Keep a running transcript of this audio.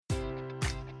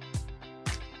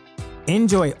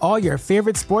Enjoy all your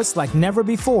favorite sports like never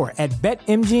before at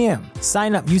BetMGM.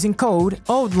 Sign up using code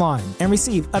OldLine and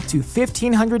receive up to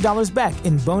 $1,500 back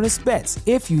in bonus bets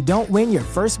if you don't win your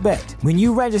first bet. When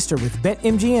you register with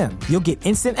BetMGM, you'll get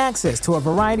instant access to a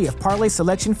variety of parlay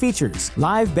selection features,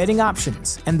 live betting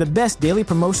options, and the best daily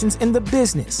promotions in the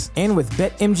business. And with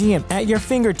BetMGM at your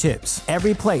fingertips,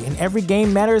 every play and every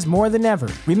game matters more than ever.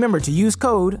 Remember to use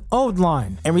code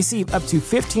OldLine and receive up to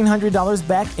 $1,500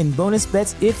 back in bonus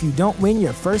bets if you don't win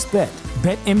your first bet.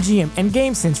 BetMGM and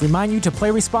GameSense remind you to play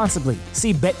responsibly.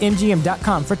 See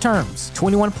BetMGM.com for terms.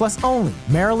 21 plus only.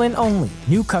 Maryland only.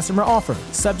 New customer offer.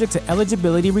 Subject to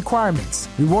eligibility requirements.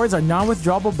 Rewards are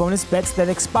non-withdrawable bonus bets that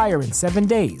expire in 7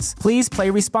 days. Please play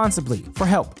responsibly. For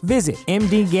help, visit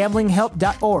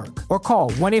mdgamblinghelp.org or call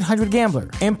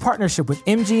 1-800-GAMBLER in partnership with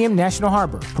MGM National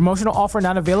Harbor. Promotional offer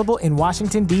not available in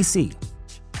Washington, D.C.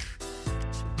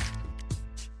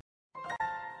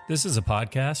 This is a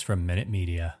podcast from Minute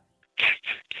Media.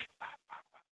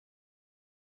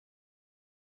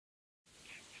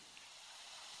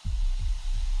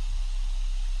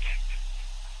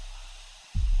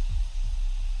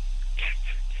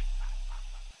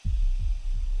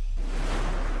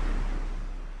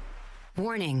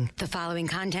 Warning, the following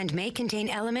content may contain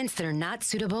elements that are not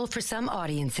suitable for some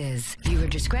audiences. Viewer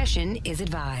discretion is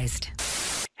advised.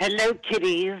 Hello,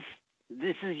 kiddies.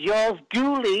 This is yours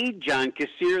duly, John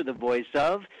Kassir, the voice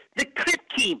of The Crypt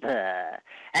Keeper.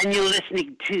 And you're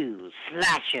listening to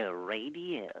Slasher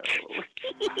Radio.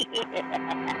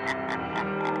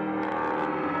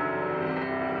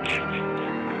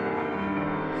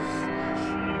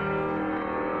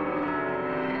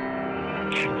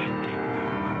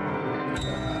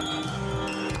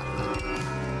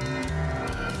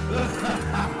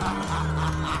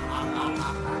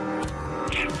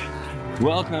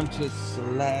 Welcome to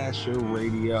Slasher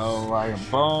Radio. I am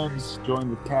Bones, joined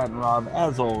with Cat and Rob,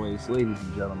 as always. Ladies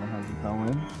and gentlemen, how's it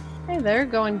going? Hey there,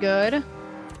 going good.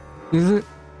 Is it?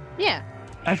 Yeah.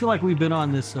 I feel like we've been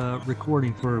on this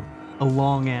recording for a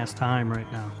long-ass time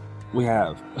right now. We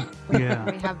have. Yeah.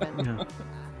 We have been. Yeah.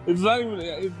 It's not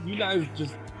even, you guys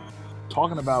just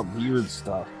talking about weird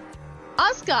stuff.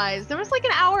 Us guys, there was like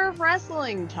an hour of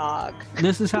wrestling talk.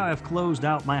 This is how I've closed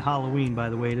out my Halloween, by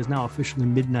the way. It is now officially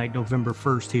midnight, November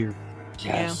 1st here.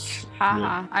 Yes.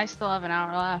 Haha, I still have an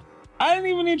hour left. I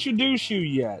didn't even introduce you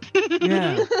yet.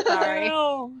 Yeah. Sorry.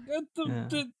 Hell,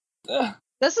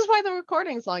 This is why the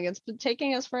recording's long. It's been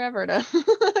taking us forever to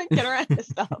get around this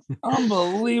stuff.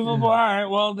 Unbelievable. All right,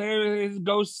 well, there is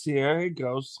Ghosts here. Hey,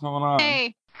 Ghosts, what's going on?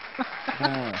 Hey,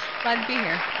 Yeah. glad to be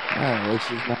here. Yeah,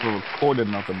 she's never recorded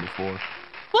nothing before.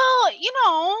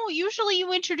 Well, usually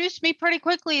you introduce me pretty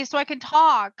quickly so I can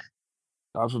talk.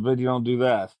 God forbid you don't do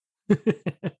that.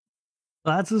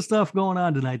 Lots of stuff going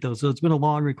on tonight, though. So it's been a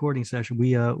long recording session.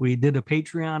 We did a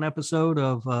Patreon episode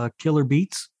of Killer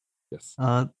Beats, Yes.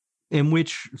 in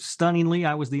which, stunningly,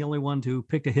 I was the only one to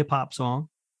pick a hip-hop song.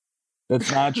 That's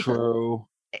not true.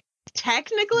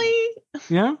 Technically,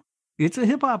 Yeah? It's a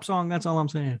hip-hop song, that's all I'm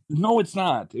saying. No, it's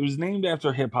not. It was named after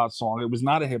a hip hop song. It was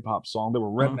not a hip hop song. There were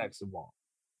rednecks involved.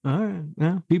 All right.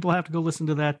 Yeah. People have to go listen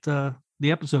to that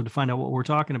the episode to find out what we're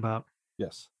talking about.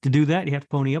 Yes. To do that, you have to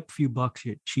pony up a few bucks,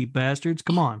 you cheap bastards.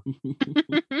 Come on.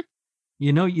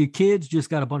 Your kids just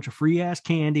got a bunch of free ass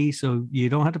candy, so you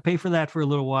don't have to pay for that for a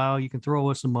little while. You can throw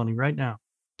us some money right now.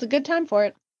 it's a good time for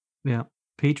it. Yeah.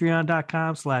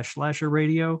 Patreon.com/slasher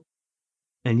radio.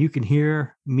 And you can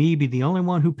hear me be the only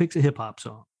one who picks a hip hop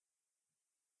song.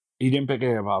 He didn't pick a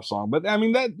hip hop song, but I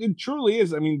mean that it truly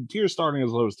is. I mean, tiers starting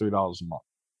as low as $3 a month.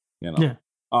 Yeah.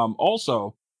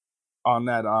 Also, on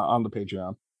that on the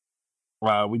Patreon,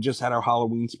 we just had our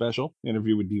Halloween special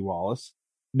interview with D. Wallace.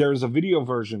 There's a video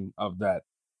version of that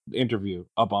interview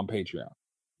up on Patreon.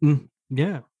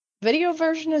 Yeah. Video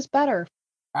version is better.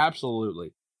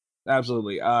 Absolutely.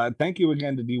 Thank you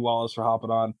again to D. Wallace for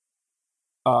hopping on.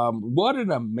 What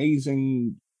an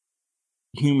amazing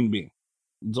human being.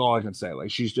 That's all I can say. Like,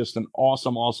 she's just an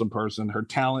awesome person. Her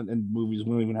talent in movies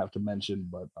we don't even have to mention,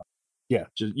 but yeah,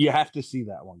 just you have to see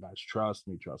that one, guys. Trust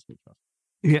me.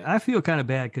 Yeah. I feel kind of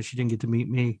bad because she didn't get to meet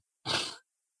me.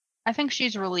 I think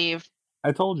she's relieved.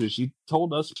 I told you. She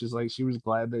told us she's like she was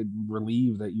glad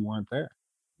relieved that you weren't there.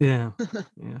 Yeah.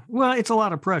 Yeah. Well, it's a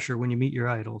lot of pressure when you meet your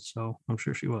idols, so I'm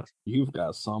sure she was. You've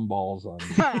got some balls on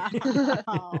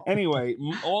you. Anyway,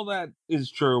 all that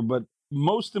is true, but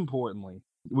most importantly,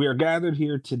 we are gathered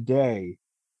here today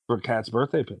for Kat's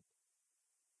birthday pick.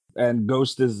 And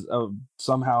Ghost is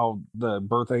somehow the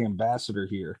birthday ambassador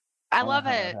here. I love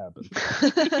it.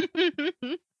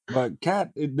 But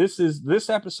Kat, this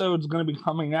episode is going to be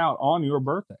coming out on your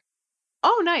birthday.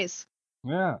 Oh, nice.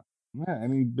 Yeah. Yeah.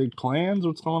 Any big plans?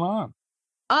 What's going on?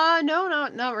 No,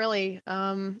 not really.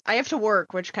 I have to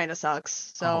work, which kind of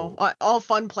sucks. So all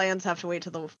fun plans have to wait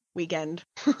till the weekend.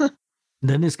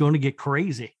 Then it's going to get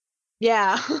crazy.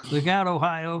 Yeah. Look out,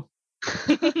 Ohio.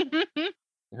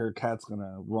 Her cat's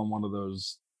gonna run one of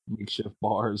those makeshift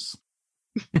bars.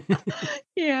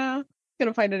 Yeah.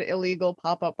 Gonna find an illegal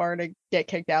pop-up bar to get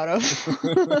kicked out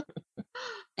of.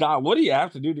 God, what do you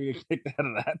have to do to get kicked out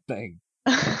of that thing?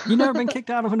 You never been kicked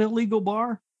out of an illegal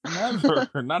bar? Never.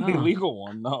 Not an Oh. illegal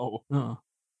one, no. Oh.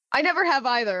 I never have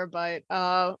either, but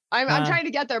I'm trying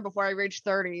to get there before I reach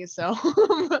 30, so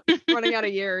running out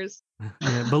of years.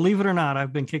 Yeah, believe it or not,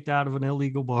 I've been kicked out of an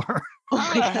illegal bar.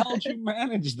 How the hell did you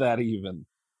manage that even?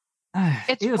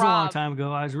 It's It was a long Rob. time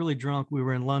ago. I was really drunk. We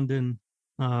were in London.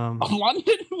 London?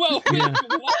 Well, Yeah.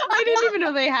 I didn't even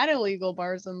know they had illegal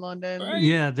bars in London. Right.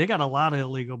 Yeah, they got a lot of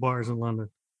illegal bars in London.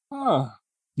 Huh.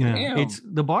 Yeah, Damn. it's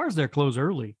the bars there close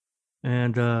early,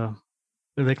 and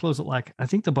they close at I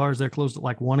think the bars there closed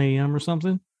at 1 a.m. or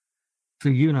something. So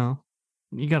you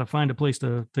got to find a place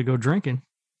to go drinking,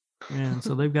 and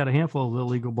so they've got a handful of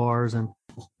illegal bars, and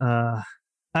I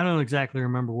don't exactly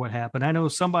remember what happened. I know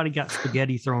somebody got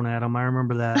spaghetti thrown at them. I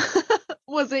remember that.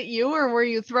 Was it you, or were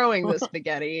you throwing the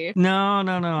spaghetti? No,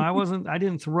 I wasn't. I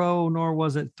didn't throw, nor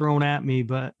was it thrown at me,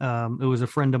 but it was a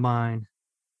friend of mine.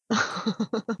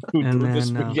 Who And threw the then,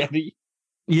 spaghetti?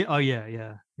 Yeah. Oh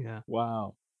yeah.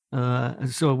 Wow.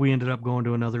 So we ended up going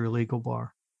to another illegal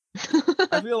bar.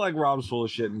 I feel like Rob's full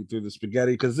of shit and he threw the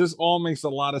spaghetti because this all makes a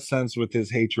lot of sense with his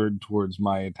hatred towards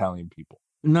my Italian people.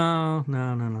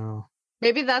 No.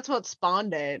 Maybe that's what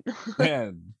spawned it.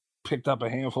 Man, picked up a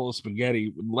handful of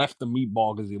spaghetti, left the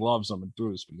meatball because he loves them, and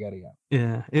threw the spaghetti out.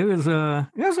 Yeah, it was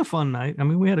a fun night. I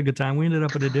mean, we had a good time. We ended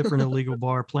up at a different illegal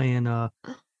bar playing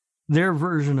their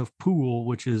version of pool,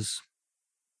 which is,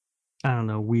 I don't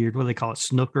know, weird. What do they call it?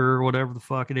 Snooker or whatever the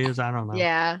fuck it is. I don't know.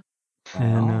 Yeah.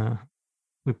 And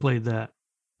we played that.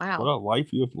 Wow. What a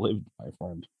life you have lived, my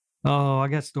friend. Oh, I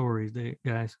got stories,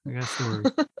 guys. I got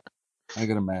stories. I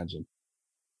can imagine.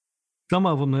 Some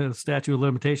of them the statute of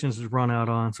limitations has run out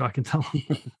on, so I can tell them.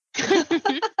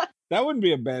 That wouldn't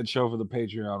be a bad show for the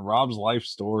Patreon. Rob's life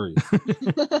stories.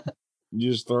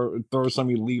 You just throw some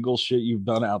illegal shit you've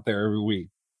done out there every week.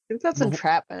 I think that's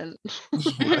entrapment.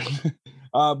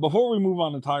 Before we move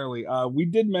on entirely, we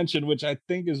did mention, which I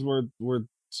think is we're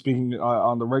speaking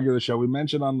on the regular show. We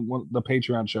mentioned on the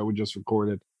Patreon show we just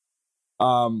recorded.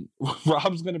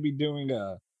 Rob's going to be doing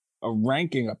a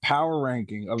power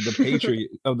ranking of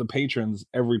the patrons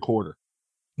every quarter.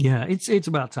 Yeah, it's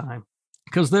about time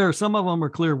because some of them are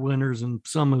clear winners and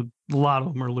a lot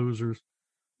of them are losers.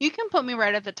 You can put me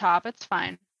right at the top. It's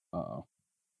fine. Uh-oh.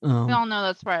 We all know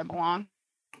that's where I belong.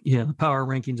 Yeah, the power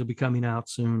rankings will be coming out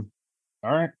soon.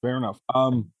 All right, fair enough.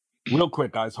 Real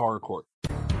quick, guys, horror court.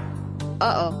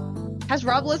 Uh-oh. Has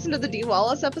Rob listened to the D.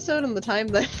 Wallace episode in the time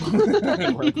that...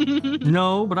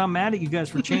 No, but I'm mad at you guys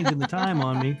for changing the time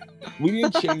on me. We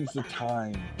didn't change the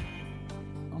time.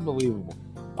 Unbelievable.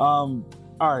 All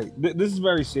right, this is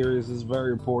very serious. This is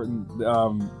very important.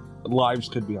 Lives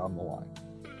could be on the line.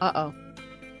 Uh-oh.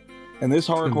 And this It's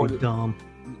horror gonna court, be dumb.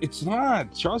 it's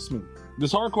not. Trust me.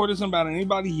 This horror court isn't about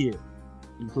anybody here,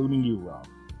 including you, Rob.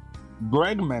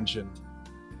 Greg mentioned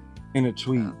in a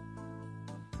tweet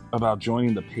about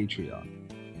joining the Patreon.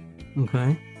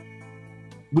 Okay.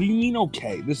 What do you mean,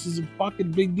 okay? This is a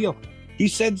fucking big deal. He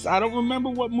said, I don't remember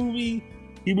what movie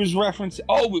he was referencing.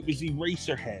 Oh, it was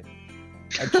Eraserhead.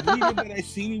 I tweeted that I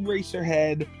seen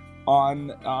Eraserhead on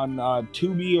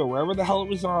Tubi or wherever the hell it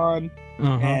was on,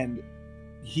 and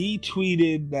he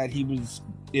tweeted that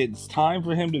it's time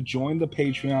for him to join the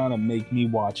Patreon and make me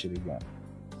watch it again.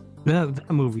 That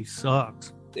movie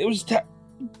sucks. It was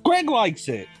Greg likes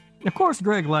it. Of course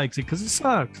Greg likes it because it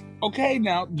sucks. Okay,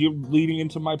 now you're leading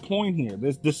into my point here.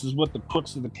 This is what the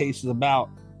crux of the case is about.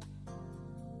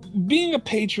 Being a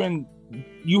patron,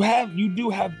 you do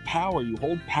have power. You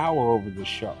hold power over this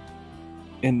show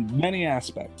in many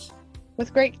aspects.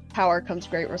 With great power comes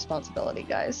great responsibility,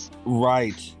 guys.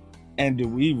 Right. And do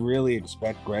we really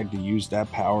expect Greg to use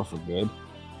that power for good?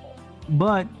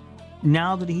 But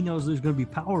now that he knows there's going to be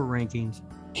power rankings,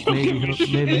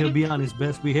 maybe he'll be on his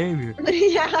best behavior.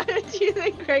 Yeah, do you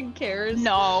think Greg cares?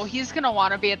 No, he's going to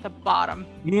want to be at the bottom.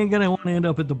 He ain't going to want to end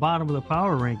up at the bottom of the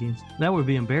power rankings. That would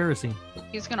be embarrassing.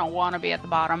 He's going to want to be at the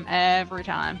bottom every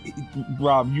time.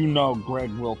 Rob, you know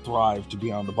Greg will thrive to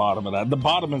be on the bottom of that. The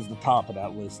bottom is the top of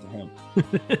that list to him.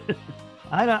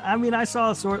 I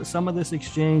saw some of this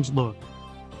exchange. Look,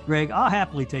 Greg, I'll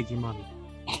happily take your money.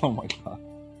 Oh my God.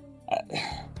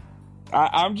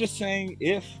 I'm just saying,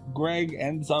 if Greg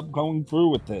ends up going through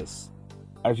with this,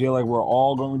 I feel like we're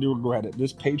all going to regret it.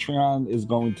 This Patreon is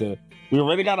going to. We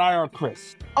already got IR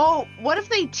Chris. Oh, what if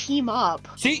they team up?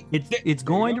 See, It's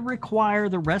going to require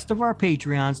the rest of our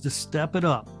Patreons to step it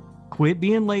up. Quit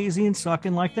being lazy and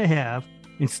sucking like they have,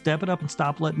 and step it up and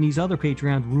stop letting these other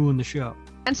Patreons ruin the show.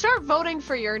 And start voting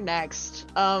for your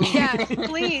next. Yeah,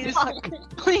 please.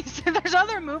 Please. There's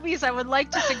other movies I would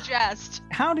like to suggest.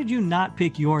 How did you not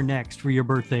pick your next for your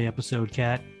birthday episode,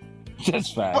 Kat?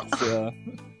 Just facts.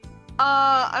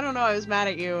 I don't know. I was mad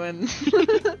at you, and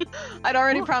I'd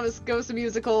already promised Ghost of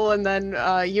Musical, and then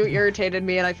you irritated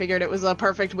me, and I figured it was a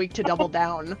perfect week to double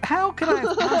down. How could I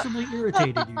have possibly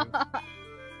irritated you?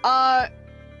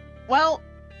 Well,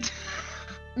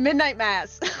 Midnight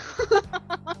Mass.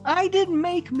 I didn't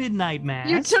make Midnight Mass.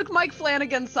 You took Mike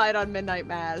Flanagan's side on Midnight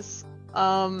Mass.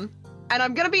 And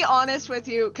I'm gonna be honest with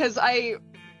you, because I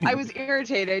was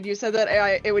irritated. You said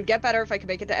that it would get better if I could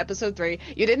make it to episode 3.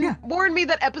 You didn't warn me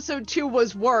that episode 2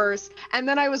 was worse, and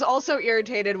then I was also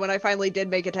irritated when I finally did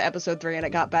make it to episode 3 and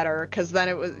it got better, because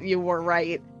then you were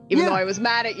right, even though I was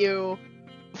mad at you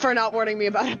for not warning me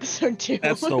about episode 2.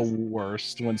 That's the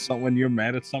worst when you're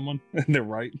mad at someone and they're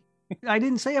right. I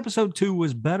didn't say episode 2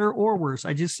 was better or worse.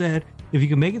 I just said if you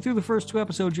can make it through the first 2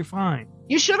 episodes, you're fine.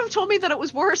 You should have told me that it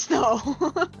was worse, though.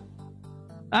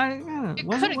 You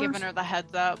could have given her the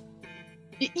heads up.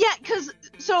 Yeah, because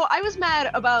so I was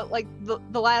mad about like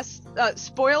the last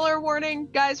spoiler warning,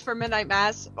 guys, for Midnight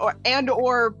Mass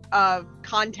or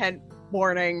content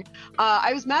warning.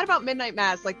 I was mad about Midnight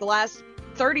Mass, like the last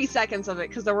 30 seconds of it,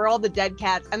 because there were all the dead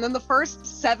cats, and then the first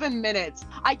 7 minutes,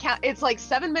 it's like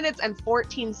 7 minutes and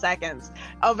 14 seconds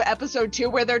of episode 2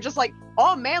 where they're just like,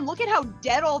 oh man, look at how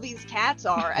dead all these cats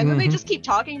are, and then they just keep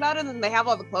talking about it, and then they have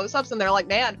all the close-ups, and they're like,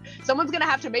 man, someone's gonna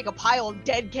have to make a pile of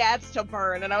dead cats to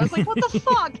burn, and I was like, what the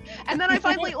fuck? And then I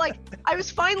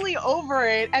was finally over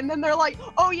it, and then they're like,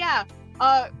 oh yeah,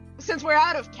 since we're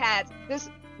out of cats,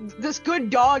 this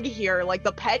good dog here, like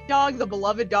the pet dog, the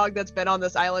beloved dog that's been on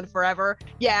this island forever,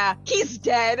 yeah, he's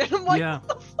dead. And I'm like, what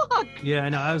the fuck? Yeah, I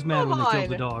know. I was mad when they killed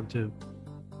the dog too.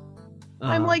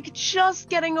 I'm like, just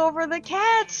getting over the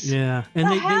cats. Yeah, and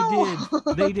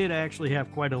they did actually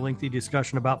have quite a lengthy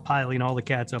discussion about piling all the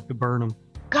cats up to burn them.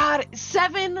 God,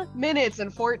 7 minutes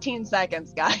and 14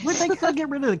 seconds, guys. But they could get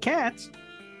rid of the cats.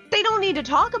 They don't need to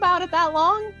talk about it that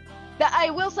long. That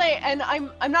I will say, and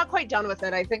I'm not quite done with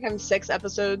it. I think I'm 6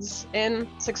 episodes in,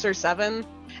 6 or 7,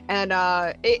 and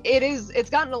it's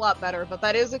gotten a lot better. But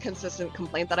that is a consistent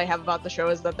complaint that I have about the show,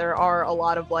 is that there are a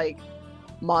lot of like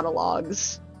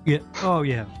monologues. Yeah. Oh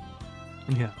yeah.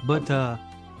 Yeah. But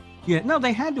no,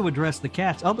 they had to address the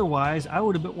cats. Otherwise, I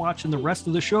would have been watching the rest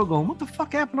of the show, going, "What the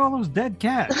fuck happened to all those dead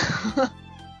cats?"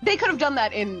 They could have done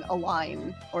that in a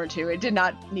line or 2. It did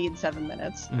not need 7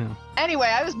 minutes. Yeah. Anyway,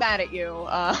 I was mad at you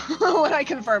when I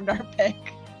confirmed our pick.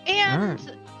 And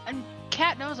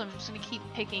Kat knows I'm just going to keep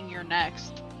picking your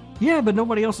next. Yeah, but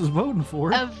nobody else is voting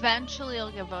for it. Eventually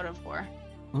it'll get voted for.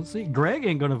 Let's see. Greg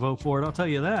ain't going to vote for it, I'll tell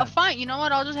you that. Oh, fine. You know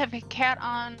what? I'll just have Kat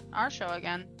on our show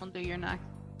again. We'll do your next.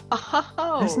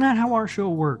 Oh. That's not how our show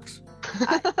works.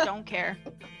 I don't care.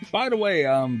 By the way,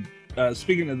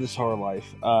 speaking of This Horror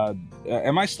Life,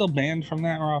 am I still banned from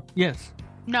that, Rob? Yes.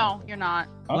 No, you're not.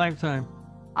 Oh. Lifetime.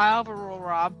 I overrule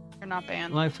Rob. You're not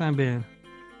banned. Lifetime ban.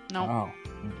 No. Oh.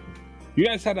 You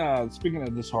guys had speaking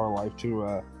of This Horror Life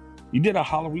too, you did a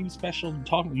Halloween special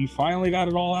talking. You finally got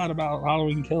it all out about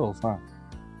Halloween Kills, huh?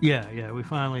 Yeah. We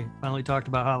finally talked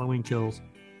about Halloween Kills.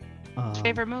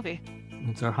 Favorite movie?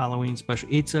 It's our Halloween special.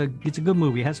 It's a good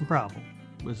movie. It has some problems,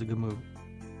 but it's a good movie.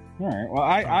 All right. Well,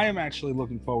 I am actually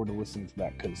looking forward to listening to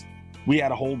that, because we had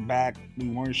to hold back. We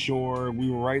weren't sure. We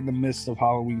were right in the midst of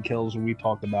Halloween Kills when we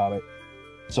talked about it.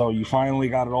 So you finally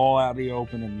got it all out of the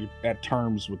open, and you're at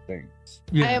terms with things.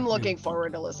 Yeah, I am looking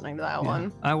forward to listening to that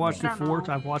one. I watched it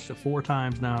 4. I've watched it 4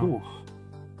 times now. Ooh.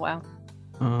 Wow.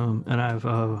 And I've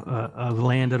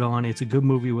landed on it's a good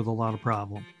movie with a lot of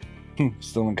problems.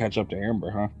 Still didn't catch up to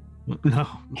Amber, huh? No,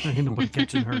 ain't nobody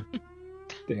catching her.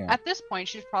 Damn. At this point,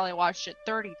 she's probably watched it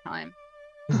 30 times.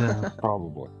 Yeah.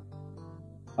 Probably.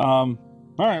 All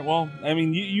right. Well, I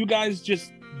mean, you guys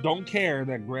just don't care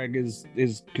that Greg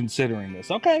is considering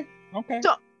this. Okay.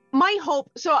 So my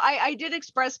hope, I did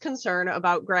express concern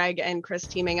about Greg and Chris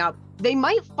teaming up. They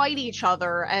might fight each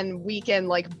other, and we can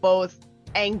like both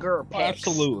anger picks. Oh,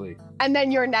 absolutely. And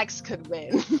then your next could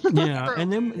win. Yeah,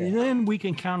 and then we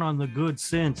can count on the good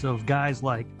sense of guys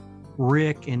like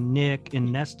Rick and Nick and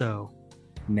Nesto.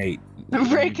 Nate.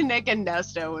 Rick, Nick, and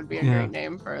Nesto would be a great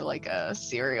name for like a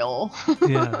cereal.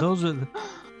 Yeah, those are.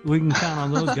 We can count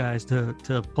on those guys to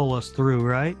pull us through,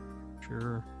 right?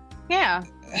 Sure. Yeah.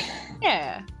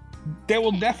 Yeah. there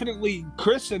will definitely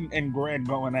Chris and Greg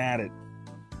going at it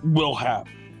will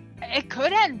happen. It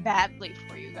could end badly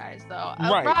for you guys, though.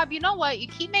 Right. Rob, you know what? You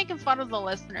keep making fun of the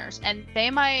listeners, and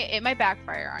it might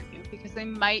backfire on you because they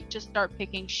might just start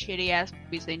picking shitty ass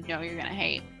movies they know you're gonna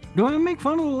hate. Do I make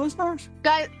fun of the listeners?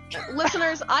 Guys,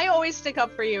 listeners, I always stick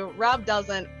up for you. Rob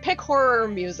doesn't. Pick horror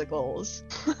musicals.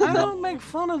 I don't make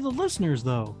fun of the listeners,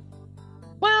 though.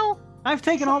 Well, I've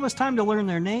taken all this time to learn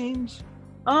their names.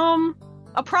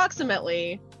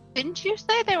 approximately. Didn't you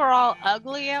say they were all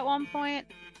ugly at one point?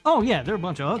 Oh yeah, they're a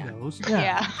bunch of uggos.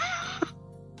 Yeah.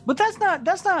 But that's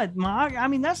not my. I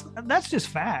mean, that's just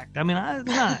fact. I mean, it's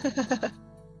not.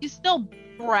 You still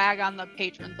brag on the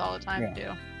patrons all the time, Yeah.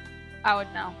 too. I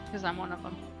would know because I'm one of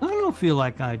them. I don't feel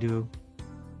like I do.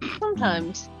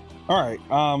 Sometimes. All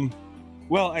right.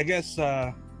 Well, I guess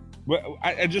I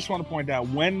just want to point out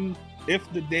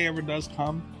if the day ever does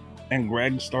come and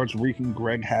Greg starts wreaking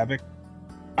Greg havoc,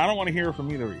 I don't want to hear it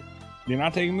from either of you. You're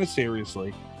not taking this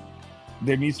seriously.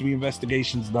 There needs to be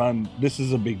investigations done. This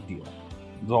is a big deal.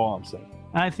 That's all I'm saying.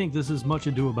 I think this is much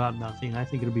ado about nothing. I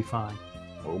think it'll be fine.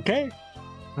 Okay.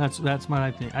 That's what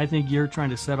I think. I think you're trying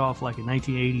to set off like a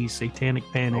 1980s satanic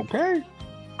panic. Okay.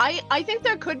 I think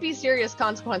there could be serious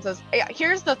consequences.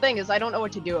 Here's the thing: is I don't know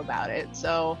what to do about it.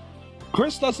 So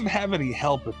Chris doesn't have any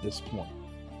help at this point.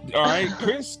 All right.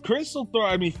 Chris will throw.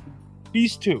 I mean,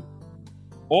 these two,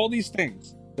 all these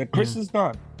things that Chris has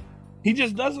done. He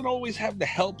just doesn't always have the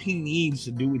help he needs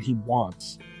to do what he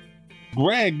wants.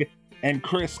 Greg and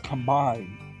Chris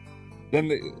combined, then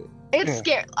it's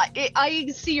scary. I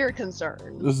see your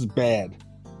concern. this is bad.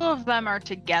 Two of them are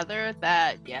together.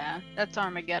 That's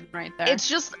Armageddon right there. It's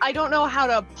just I don't know how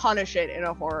to punish it in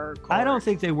a horror court. I don't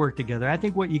think they work together. I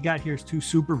think what you got here is two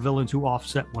super villains who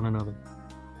offset one another.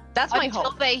 That's my until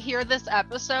hope. they hear this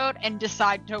episode and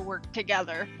decide to work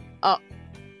together.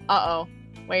 Uh-oh.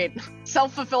 Wait.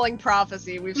 Self-fulfilling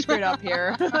prophecy. We've screwed up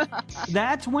here.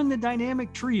 That's when the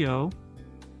dynamic trio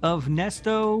of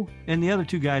Nesto and the other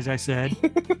two guys I said,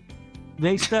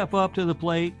 they step up to the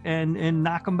plate and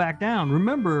knock them back down.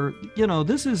 Remember,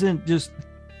 this isn't just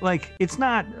like, it's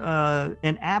not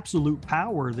an absolute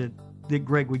power that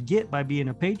Greg would get by being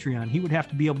a Patreon. He would have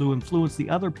to be able to influence the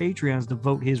other Patreons to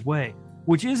vote his way,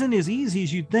 which isn't as easy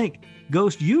as you'd think.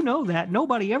 Ghost, you know that.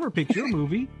 Nobody ever picked your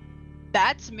movie.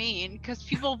 That's mean because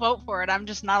people vote for it. I'm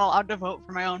just not allowed to vote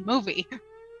for my own movie,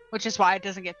 which is why it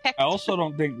doesn't get picked. I also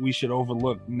don't think we should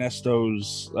overlook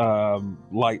Nesto's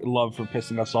love for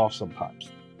pissing us off sometimes.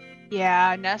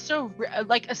 Yeah, Nesto,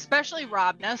 especially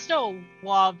Rob. Nesto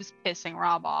loves pissing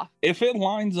Rob off. If it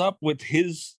lines up with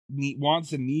his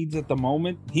wants and needs at the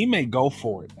moment, he may go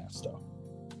for it, Nesto.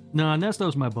 No,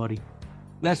 Nesto's my buddy.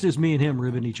 That's just me and him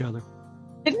ribbing each other.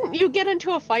 Didn't you get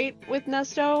into a fight with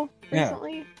Nesto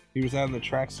recently? Yeah. He was out of the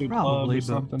tracksuit club Probably, or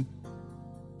something.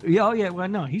 Yeah, oh yeah. Well,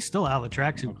 no, he's still out of the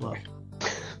tracksuit club.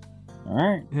 All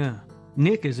right. Yeah.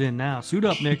 Nick is in now. Suit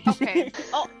up, Nick. Okay.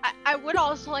 I would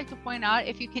also like to point out,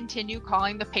 if you continue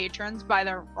calling the patrons by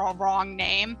their wrong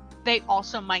name, they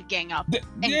also might gang up and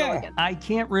go against them. I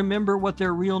can't remember what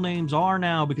their real names are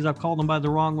now because I've called them by the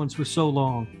wrong ones for so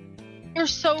long. You're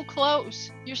so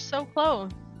close. You're so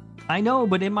close. I know,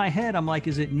 but in my head, I'm like,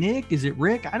 is it Nick? Is it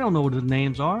Rick? I don't know what the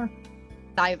names are.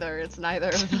 Neither. It's neither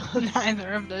of those.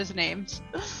 Neither of those names.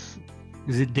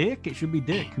 Is it Dick? It should be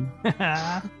Dick.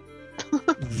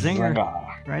 Zinger.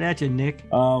 Right at you, Nick.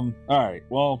 All right.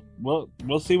 Well,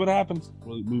 we'll see what happens.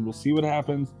 We will see what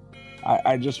happens.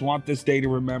 I just want this day to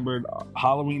remembered.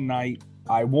 Halloween night.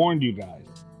 I warned you guys.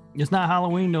 It's not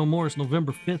Halloween no more. It's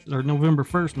November 5th or November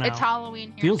 1st now. It's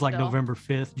Halloween here Feels like still. November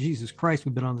 5th. Jesus Christ,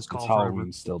 we've been on this call It's forever.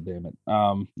 Halloween still, damn it.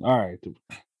 All right.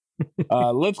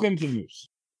 Let's get into the news.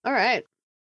 All right.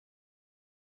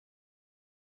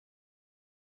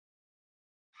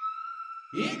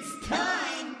 It's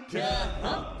time to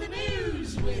hump the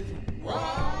news with Rob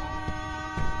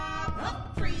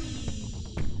Humphrey.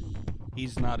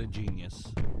 He's not a genius.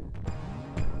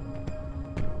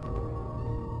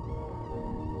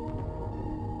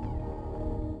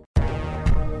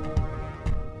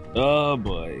 Oh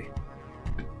boy.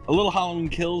 A little Halloween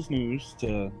Kills news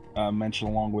to mention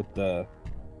along with the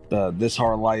This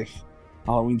Horror Life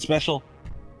Halloween special.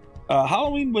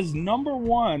 Halloween was the number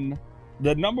one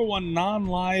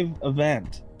non-live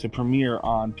event to premiere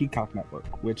on Peacock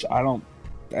Network, which I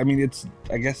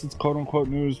guess it's quote unquote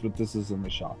news, but this isn't a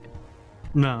shock.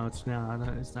 No, it's not.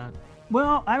 It's not.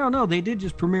 Well, I don't know. They did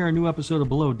just premiere a new episode of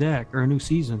Below Deck, or a new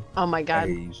season. Oh my God.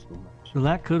 So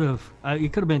that could have,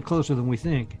 it could have been closer than we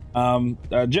think.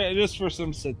 Just for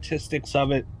some statistics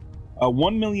of it,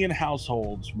 1 million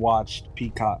households watched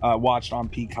on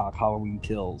Peacock Halloween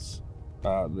Kills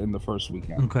in the first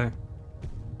weekend. Okay.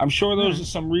 I'm sure those are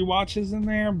some rewatches in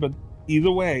there, but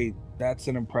either way, that's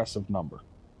an impressive number.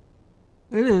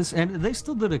 It is, and they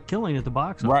still did a killing at the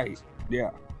box office. Right.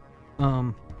 Yeah.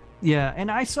 Yeah, and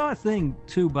I saw a thing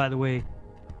too, by the way.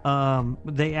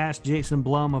 They asked Jason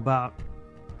Blum about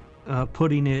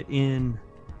putting it in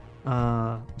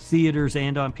theaters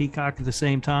and on Peacock at the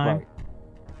same time. Right.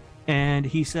 And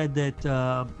he said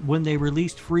that when they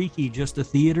released Freaky just to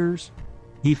theaters,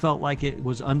 he felt like it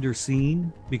was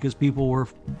underseen because people were,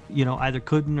 either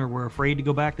couldn't or were afraid to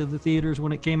go back to the theaters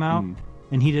when it came out.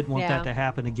 And he didn't want that to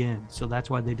happen again. So that's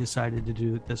why they decided to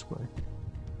do it this way.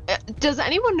 Does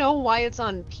anyone know why it's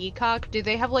on Peacock? Do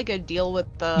they have like a deal with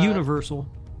the Universal?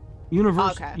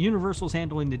 Universal's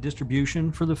handling the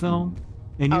distribution for the film,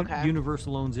 and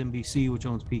Universal owns NBC, which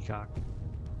owns Peacock.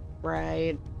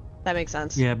 Right. That makes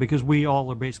sense. Yeah, because we all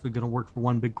are basically going to work for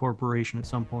one big corporation at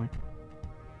some point.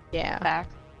 Yeah. Back.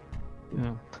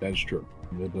 Yeah. That's true.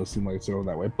 It does seem like it's going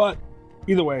that way. But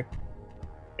either way,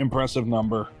 impressive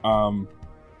number.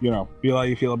 Feel how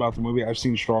you feel about the movie. I've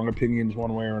seen strong opinions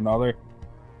one way or another.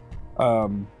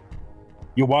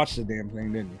 You watched the damn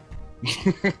thing, didn't you?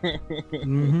 At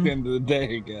the end of the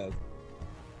day, I guess.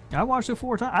 I watched it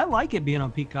 4 times. I like it being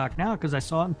on Peacock now because I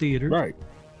saw it in theaters. Right.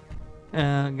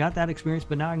 Got that experience,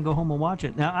 but now I can go home and watch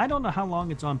it. Now, I don't know how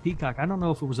long it's on Peacock. I don't know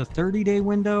if it was a 30-day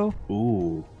window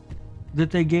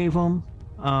that they gave them,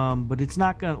 but it's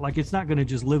not gonna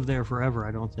just live there forever.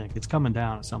 I don't think it's coming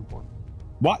down at some point.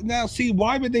 What now? See,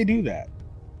 why would they do that?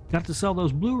 Got to sell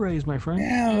those Blu-rays, my friend.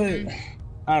 Yeah,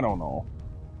 I don't know.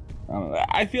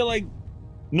 I feel like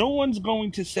no one's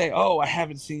going to say, "Oh, I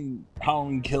haven't seen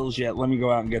Halloween Kills yet. Let me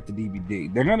go out and get the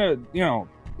DVD." They're gonna,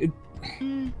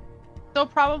 They'll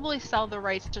probably sell the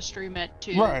rights to stream it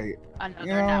to another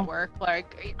network,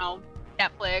 like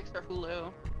Netflix or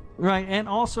Hulu. Right, and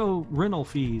also rental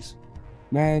fees.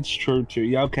 That's true too.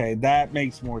 Yeah, okay, that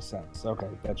makes more sense. Okay,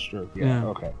 that's true. Yeah.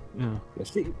 Okay. Yeah.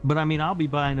 Yeah, but I mean, I'll be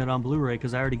buying it on Blu-ray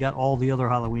because I already got all the other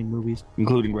Halloween movies,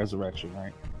 including Resurrection,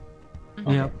 right?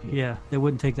 Yeah. They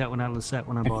wouldn't take that one out of the set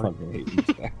when I bought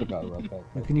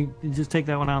it. Can you just take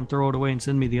that one out and throw it away and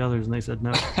send me the others? And they said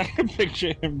no. I can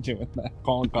picture him doing that,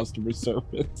 calling customer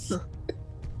service.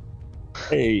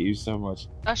 Hey, you so much.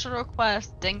 Special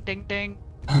request. Ding, ding, ding.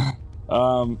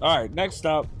 All right. Next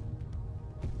up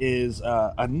is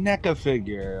a NECA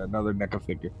figure. Another NECA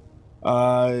figure.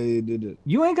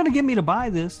 You ain't gonna get me to buy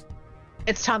this.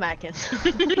 It's Tom Atkins.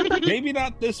 Maybe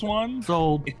not this one.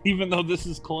 Sold. Even though this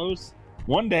is close,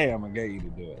 one day I'm gonna get you to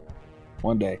do it.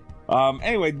 One day.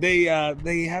 Anyway, they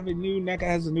have a new NECA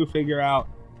has a new figure out,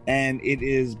 and it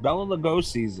is Bela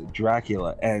Lugosi's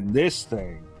Dracula, and this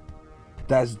thing,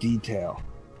 that's detail.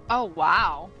 Oh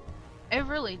wow, it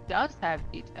really does have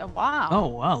detail. Wow. Oh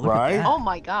wow, look right? at that. Oh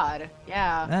my god,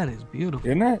 yeah. That is beautiful,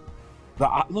 isn't it?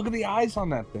 Look at the eyes on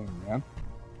that thing, man.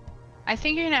 I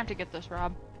think you're gonna have to get this,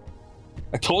 Rob.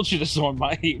 I told you this one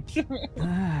might.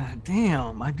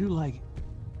 Damn, I do like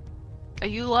it.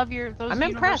 You love those I'm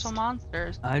Universal impressed.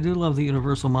 monsters. I do love the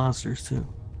Universal monsters too.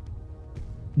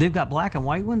 They've got black and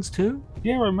white ones too?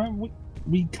 Yeah, remember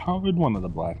we covered one of the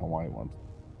black and white ones.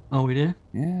 Oh, we did?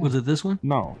 Yeah. Was it this one?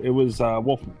 No, it was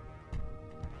Wolfman.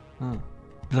 Oh.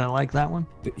 Did I like that one?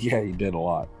 Yeah, you did a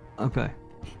lot. Okay.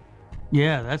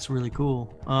 Yeah, that's really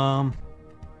cool.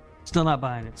 Still not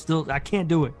buying it. I can't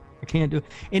do it.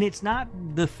 And it's not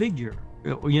the figure,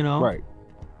 Right.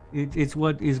 It's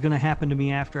what is going to happen to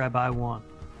me after I buy one.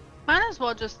 Might as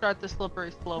well just start the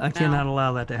slippery slope. I cannot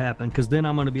allow that to happen because then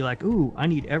I'm going to be like, ooh, I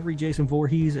need every Jason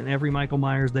Voorhees and every Michael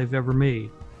Myers they've ever made.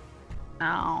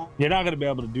 No. You're not going to be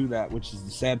able to do that, which is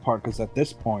the sad part, because at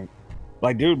this point,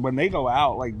 like, dude, when they go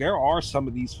out, like, there are some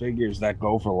of these figures that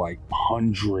go for like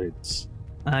hundreds.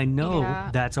 I know. Yeah.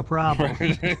 That's a problem.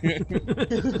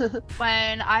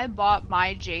 When I bought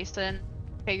my Jason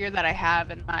figure that I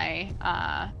have in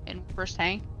my in First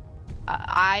Tank,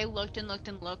 I looked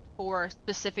for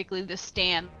specifically the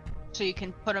stand so you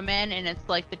can put them in and it's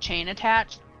like the chain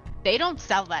attached. They don't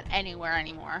sell that anywhere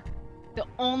anymore. The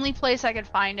only place I could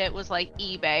find it was like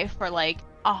eBay for like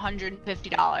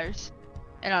 $150.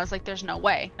 And I was like, there's no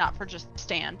way, not for just the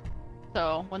stand.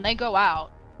 So when they go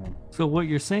out. So what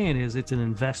you're saying is it's an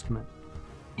investment.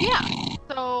 Yeah.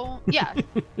 So, yeah.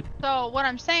 So what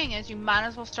I'm saying is you might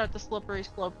as well start the slippery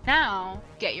slope now,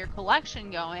 get your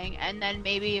collection going, and then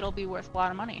maybe it'll be worth a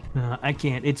lot of money. I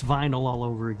can't. It's vinyl all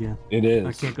over again. It is.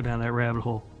 I can't go down that rabbit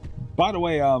hole. By the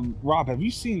way, Rob, have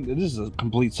you seen, this is a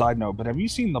complete side note, but have you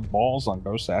seen the balls on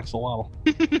Ghost Axolotl?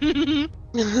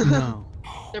 No.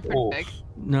 They're pretty big.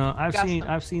 No,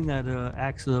 I've seen that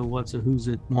Who's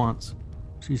It once.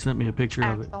 She sent me a picture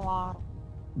of it. Axolotl.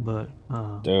 But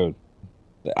dude,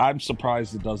 I'm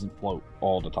surprised it doesn't float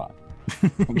all the time.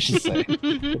 I'm just saying.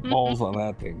 The balls on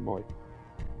that thing, boy.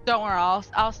 Don't worry,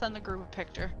 I'll send the group a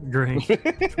picture. Great.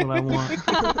 That's what I want.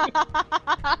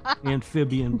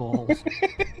 Amphibian balls.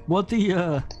 What's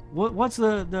the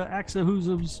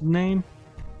Axahooza's name?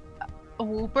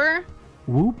 Whooper?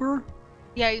 Whooper?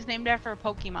 Yeah, he's named after a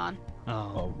Pokemon.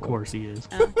 Oh, of course he is.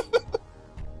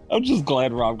 I'm just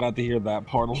glad Rob got to hear that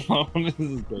part alone. This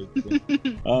is great.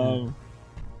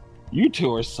 You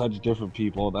two are such different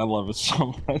people, and I love it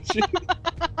so much.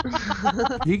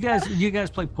 You guys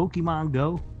play Pokemon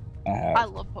Go? I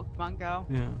love Pokemon Go.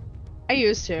 Yeah. I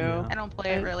used to. Yeah. I don't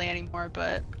play it really anymore,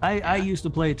 but I used to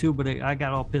play it too, but I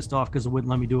got all pissed off because it wouldn't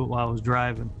let me do it while I was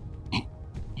driving.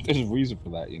 There's a reason for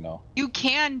that, you know. you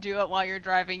can do it while you're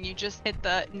driving. You just hit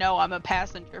the "No, I'm a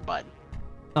passenger" button.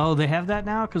 Oh, they have that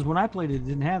now? Because when I played it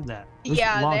didn't have that. It was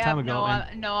a long they time have ago.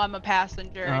 no, I'm a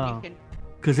passenger, and Oh. you can.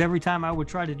 Because every time I would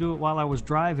try to do it while I was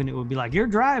driving, it would be like, "You're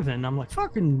driving." I'm like,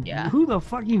 "Fucking, who the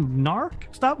fuck you narc?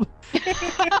 Stop."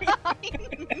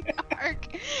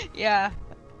 Yeah.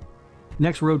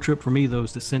 Next road trip for me, though,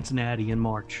 is to Cincinnati in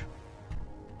March.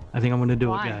 I think I'm going to do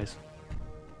Why? it, guys.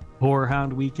 Horror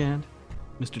Hound Weekend,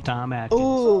 Mr. Tom Atkins.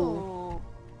 Ooh.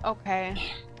 Okay.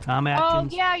 Tom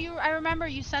Atkins. Oh yeah, I remember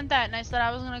you sent that, and I said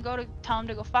I was gonna go to tell him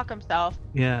to go fuck himself.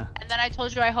 Yeah. And then I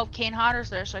told you I hope Kane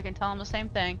Hodder's there so I can tell him the same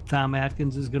thing. Tom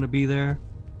Atkins is going to be there.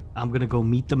 I'm going to go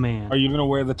meet the man. Are you gonna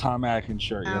wear the Tom Atkins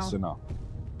shirt? Yes or no?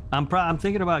 I'm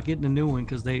thinking about getting a new one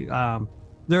because there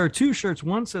are two shirts.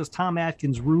 One says Tom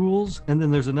Atkins rules, and then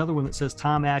there's another one that says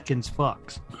Tom Atkins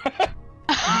fucks.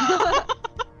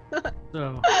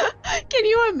 So Can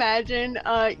you imagine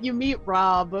you meet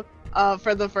Rob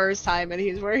for the first time and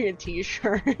he's wearing a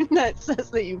t-shirt that says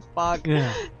that you fuck?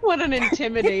 Yeah. What an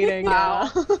intimidating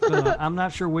I'm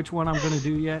not sure which one I'm going to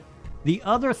do yet. The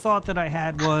other thought that I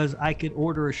had was I could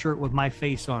order a shirt with my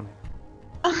face on it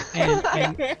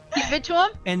and give it to him,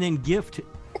 and then gift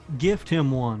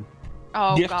him one.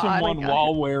 Oh, Gift God. him one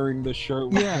while wearing the shirt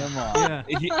with Yeah, him on.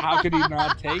 How could he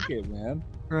not take it, man?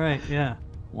 Right, yeah.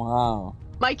 Wow.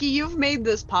 Mikey, you've made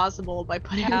this possible by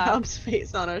putting Yeah. Rob's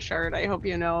face on a shirt. I hope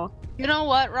you know. You know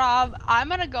what, Rob? I'm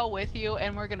gonna go with you,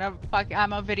 and we're gonna I'm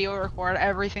gonna video record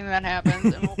everything that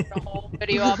happens, and we'll put a whole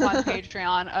video up on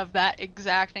Patreon of that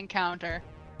exact encounter.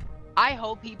 I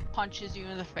hope he punches you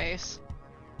in the face.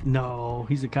 No,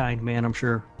 he's a kind man, I'm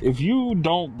sure. If you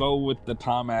don't go with the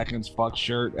Tom Atkins fuck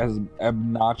shirt, as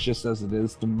obnoxious as it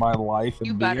is to my life and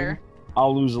You being, better.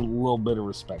 I'll lose a little bit of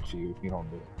respect for you if you don't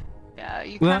do it. Yeah,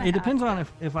 you. Well, kinda it depends on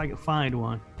if I can find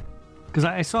one. Because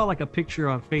I saw like a picture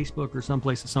on Facebook or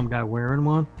someplace of some guy wearing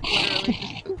one. Literally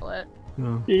just Google it.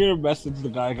 So, You're gonna message the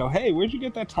guy and go, "Hey, where'd you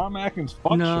get that Tom Atkins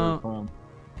fuck No. shirt from?"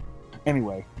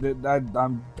 Anyway, I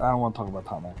don't want to talk about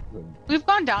Tom Atkins. We've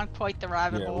gone down quite the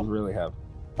rabbit Yeah, hole. we really have.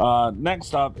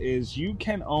 Next up is you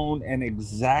can own an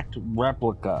exact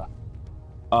replica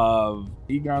of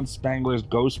Egon Spengler's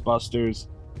Ghostbusters.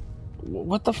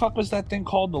 What the fuck was that thing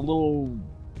called?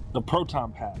 The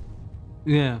Proton Pack.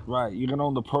 yeah. Right, you can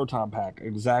own the Proton Pack.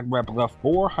 Exact replica,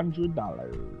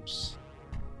 $400.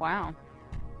 Wow.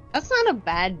 That's not a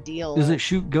bad deal. Does it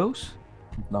shoot ghosts?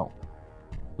 No.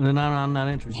 Then I'm not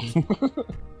interested.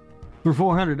 For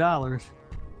 $400.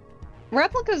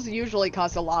 Replicas usually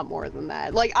cost a lot more than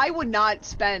that. Like, I would not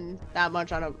spend that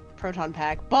much on a proton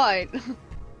pack, but,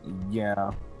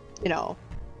 Yeah. you know,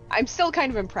 I'm still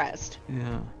kind of impressed.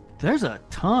 Yeah. There's a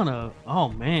ton of, oh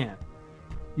man.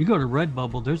 You go to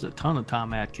Redbubble, there's a ton of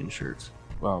Tom Atkins shirts.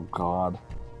 Oh God.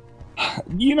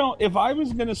 You know, if I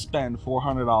was gonna spend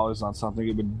 $400 on something,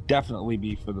 it would definitely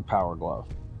be for the Power Glove.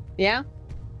 Yeah?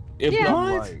 If Yeah.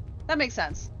 done What? right. That makes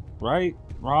sense. Right,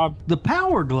 Rob? The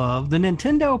Power Glove, the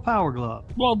Nintendo Power Glove.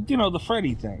 Well, you know, the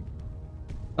Freddy thing.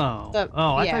 Oh, The- I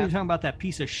thought yeah. you were talking about that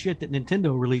piece of shit that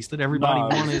Nintendo released that everybody No,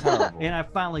 it was wanted. terrible. And I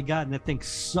finally got, and that thing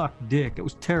sucked dick. It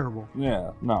was terrible.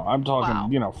 Yeah, no, I'm talking, Wow.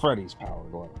 you know, Freddy's Power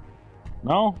Glove.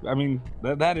 No, I mean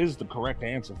that is the correct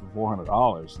answer for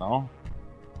 $400. No,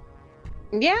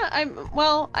 Yeah, I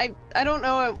don't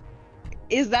know.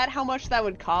 Is that how much that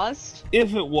would cost?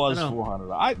 if it was I know.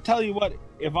 $400, I tell you what,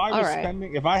 if I was All right.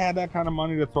 spending, if I had that kind of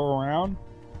money to throw around,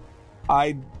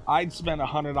 I'd spend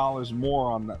 $100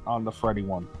 more on the Freddy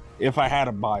one if I had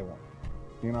to buy one.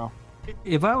 You know,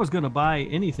 If I was going to buy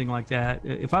anything like that,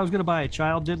 if I was going to buy a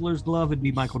child diddler's glove, it'd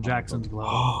be Michael Jackson's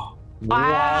glove.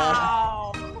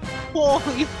 Wow.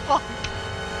 Holy fuck.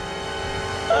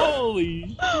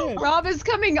 Holy shit! Rob is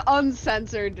coming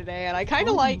uncensored today, and I kind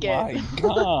of like it. My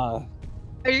God.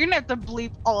 You're gonna have to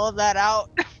bleep all of that out.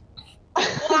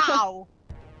 Wow.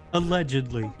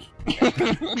 Allegedly.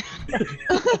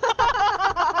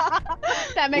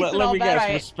 That makes it Let all me guess,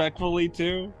 better. respectfully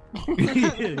too.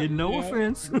 No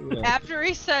offense. After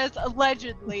he says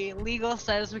allegedly, legal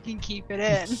says we can keep it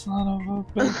in. Son of a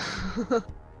bitch.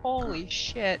 Holy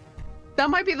shit. That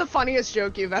might be the funniest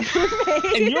joke you've ever made.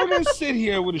 And you're gonna sit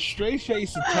here with a straight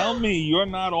face and tell me you're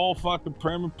not all fucking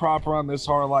prim and proper on This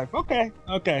Horror Life. Okay,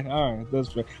 all right,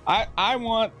 that's fair. I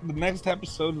want the next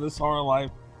episode of This Horror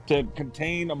Life to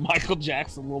contain a Michael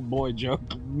Jackson little boy joke,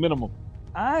 minimum.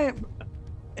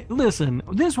 Listen,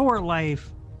 This Horror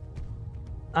Life,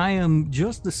 I am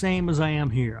just the same as I am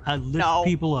here. I lift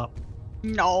people up.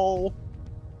 No.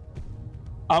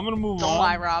 I'm gonna move on. Don't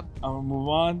lie, Rob. I'm gonna move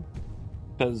on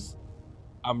because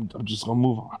I'm just gonna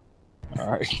move on.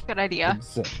 All right. Good idea.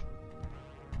 That's it.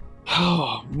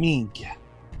 Oh, mink.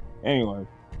 Anyway,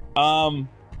 all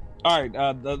right.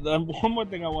 The one more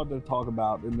thing I wanted to talk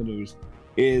about in the news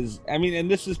is, I mean, and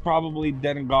this is probably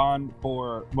dead and gone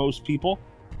for most people,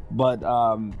 but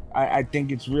I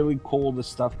think it's really cool the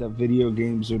stuff that video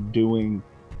games are doing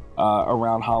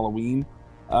around Halloween.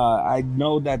 I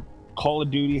know that Call of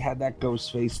Duty had that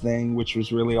Ghostface thing, which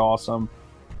was really awesome.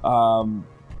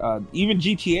 Even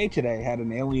GTA today had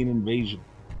an alien invasion,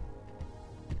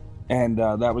 and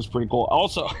that was pretty cool.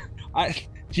 Also,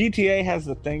 GTA has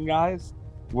the thing, guys,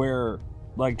 where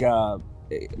like a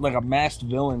masked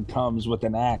villain comes with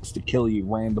an axe to kill you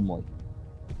randomly,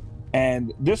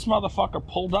 and this motherfucker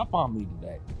pulled up on me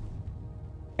today,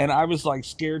 and I was like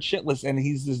scared shitless. And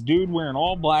he's this dude wearing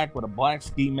all black with a black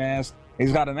ski mask.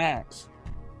 He's got an axe,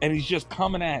 and he's just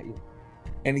coming at you,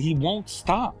 and he won't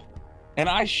stop. And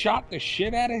I shot the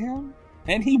shit out of him,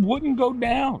 and he wouldn't go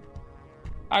down.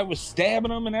 I was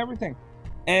stabbing him and everything.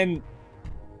 And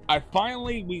I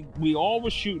finally, we all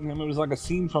was shooting him. It was like a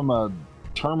scene from a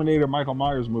Terminator Michael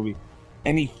Myers movie.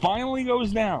 And he finally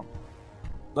goes down.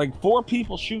 Like 4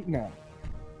 people shooting at him.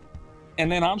 And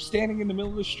then I'm standing in the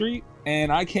middle of the street, and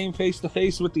I came face to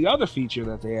face with the other feature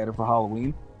that they added for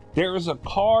Halloween. There is a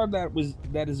car that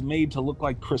is made to look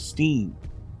like Christine.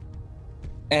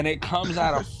 And it comes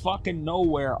out of fucking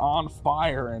nowhere on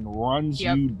fire and runs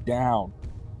you down.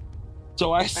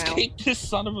 So I escaped this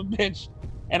son of a bitch.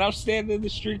 And I'm standing in the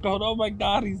street going, oh my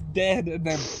God, he's dead. And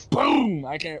then boom,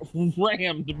 I get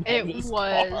rammed by this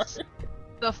car.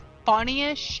 The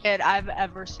funniest shit I've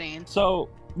ever seen. So,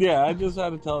 yeah, I just had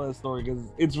to tell that story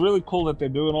because it's really cool that they're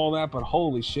doing all that, but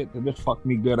holy shit, did it fuck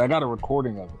me good. I got a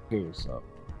recording of it too, so.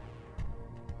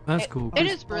 That's cool. It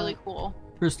is really cool.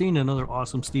 Christine, another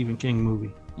awesome Stephen King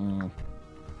movie.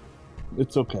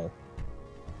 It's okay.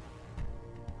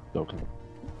 It's okay.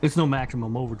 It's no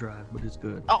Maximum Overdrive, but it's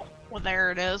good. Oh, well,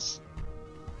 there it is.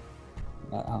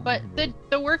 But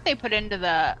the work they put into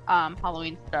the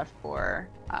Halloween stuff for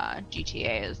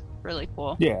GTA is really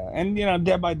cool. Yeah, and you know,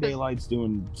 Dead by Daylight's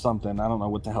doing something. I don't know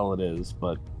what the hell it is,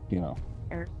 but you know.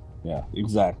 Yeah,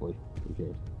 exactly.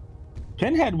 Okay.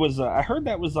 Pinhead was, I heard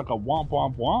that was like a womp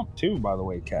womp womp too, by the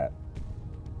way, Kat.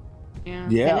 Yeah.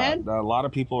 Yeah, a lot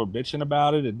of people are bitching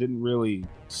about it. It didn't really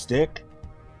stick.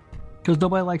 Because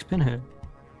nobody likes Pinhead.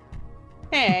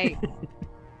 Hey.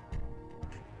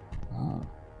 All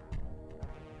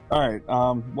right.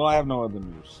 Well, I have no other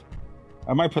news.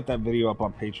 I might put that video up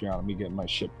on Patreon of me getting my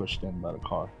shit pushed in by the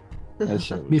car. That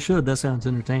shit was, You should. That sounds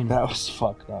entertaining. that was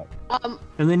fucked up.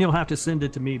 And then you'll have to send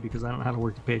it to me because I don't know how to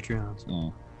work the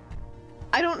Patreons.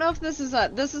 I don't know if this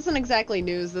isn't exactly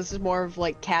news. This is more of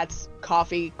like Kat's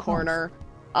coffee corner.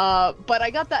 But I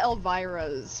got the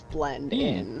Elvira's blend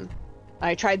in.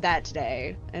 I tried that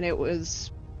today, and it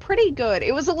was pretty good.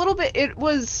 It was a little bit. It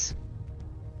was.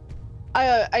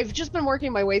 I've just been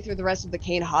working my way through the rest of the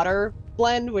Kane Hodder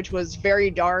blend, which was very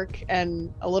dark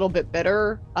and a little bit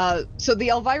bitter. So the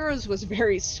Elvira's was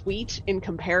very sweet in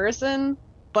comparison,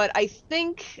 but I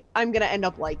think I'm gonna end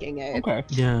up liking it. Okay.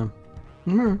 Yeah.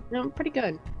 No, pretty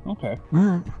good. Okay.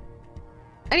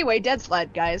 Anyway, Dead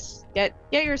Sled, guys, get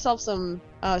yourself some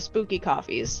spooky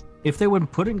coffees. If they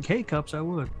would put in K-cups, I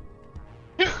would.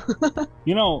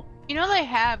 You know they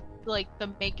have like the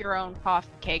make your own coffee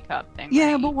K-cup thing.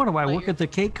 Yeah, right? but what do I Like, work at the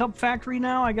K-cup factory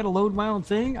now? I got to load my own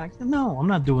thing? No, I'm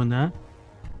not doing that.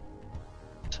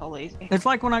 So lazy. It's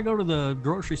like when I go to the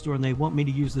grocery store and they want me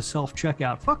to use the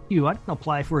self-checkout. Fuck you. I didn't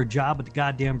apply for a job at the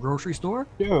goddamn grocery store.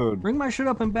 Dude, bring my shit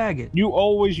up and bag it. You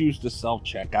always use the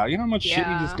self-checkout. You know how much shit you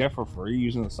Yeah. just get for free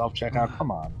using the self-checkout?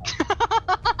 Come on.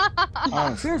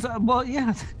 Seriously, well,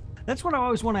 yeah, that's what I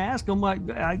always want to ask them. Like,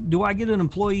 do I get an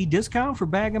employee discount for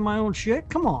bagging my own shit?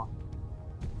 Come on.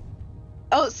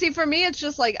 Oh, see, for me, it's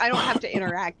just like I don't have to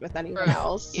interact with anyone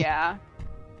else. Yeah.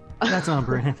 That's on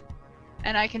brand.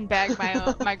 And I can bag my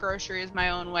own my groceries my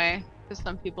own way. because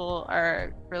some people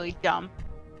are really dumb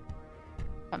when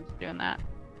it comes to doing that.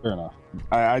 Fair enough.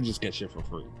 I just get shit for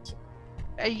free. So.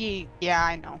 Yeah,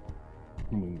 I know.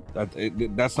 I mean,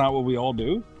 that's not what we all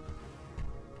do.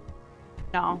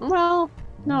 No. Well,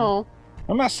 no.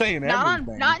 I'm not saying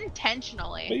everything. Not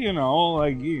intentionally. But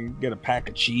like you get a pack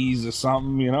of cheese or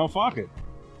something, fuck it.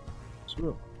 It's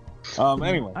real.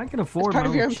 Anyway, I can afford It's part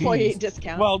of your employee cheese.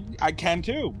 discount. well, I can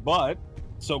too, but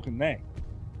so can they.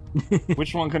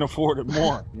 Which one can afford it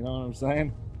more? You know what I'm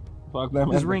saying? Fuck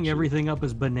them. Just and ring the cheese. everything up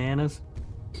as bananas.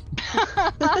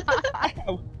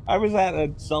 I was at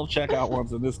a self checkout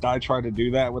once, and this guy tried to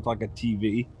do that with like a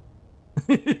TV.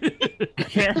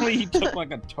 Apparently, he took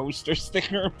like a toaster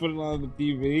sticker and put it on the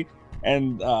TV,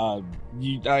 and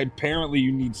apparently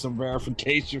you need some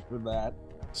verification for that.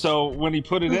 So when he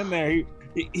put it in there,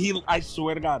 he I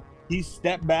swear to God, he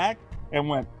stepped back and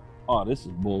went, "Oh, this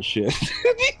is bullshit."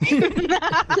 He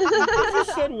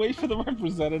just said, "Wait for the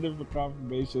representative for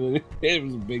confirmation." It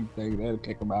was a big thing. They had to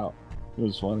kick him out. It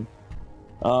was funny.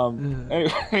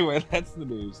 Anyway, that's the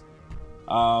news.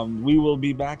 We will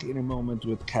be back in a moment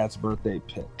with Kat's birthday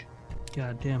pick.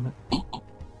 God damn it.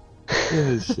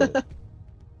 Shit.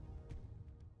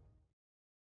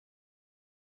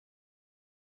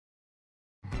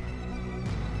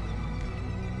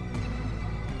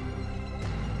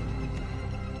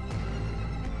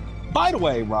 By the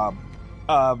way, Rob,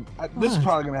 this is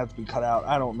probably gonna have to be cut out.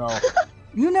 I don't know.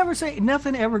 You never say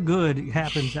nothing ever good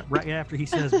happens right after he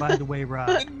says, "By the way, Rob."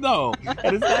 No, and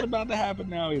it's not about to happen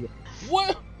now either.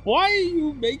 What? Why are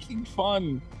you making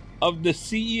fun of the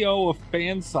CEO of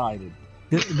Fansided?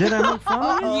 Did I make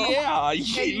fun of it? Yeah,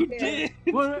 you did.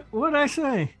 What did I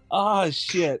say? Oh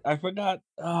shit, I forgot.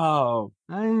 Oh,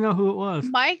 I didn't know who it was.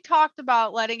 Mike talked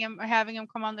about having him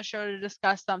come on the show to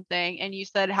discuss something, and you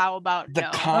said, "How about The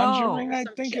no?" Conjuring, I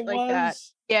Some think shit it like was. that.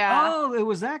 Yeah. Oh, it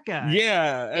was that guy.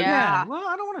 Yeah, and, Yeah. Well,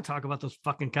 I don't want to talk about those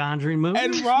fucking Conjuring movies.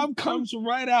 and Rob comes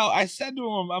right out. I said to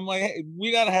him, "I'm like, hey,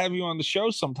 we got to have you on the show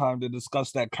sometime to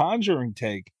discuss that Conjuring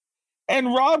take."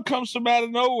 And Rob comes from out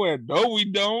of nowhere. No, we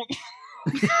don't.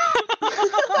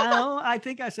 No, I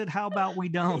think I said, "How about we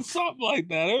don't?" Something like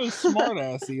that. It was smart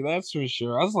assy, that's for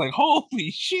sure. I was like, holy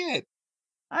shit.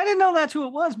 I didn't know that's who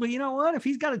it was, but you know what? If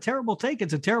he's got a terrible take,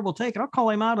 it's a terrible take. I'll call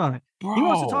him out on it. Bro. He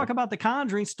wants to talk about the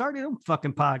Conjuring. Start his own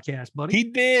fucking podcast, buddy. He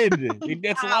did. He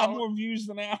gets a lot Wow. more views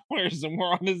than ours, and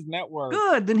we're on his network.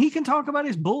 Good. Then he can talk about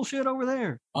his bullshit over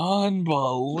there.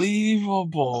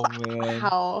 Unbelievable, man.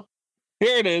 Wow.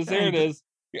 Here it is. Here it is.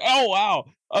 Oh wow.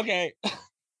 Okay.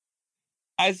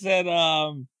 I said,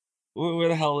 where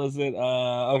the hell is it?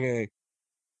 Okay.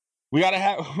 We gotta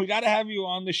have you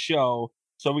on the show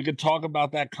so we could talk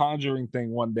about that Conjuring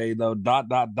thing one day, though. ...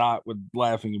 with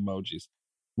laughing emojis.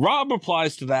 Rob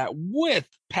replies to that with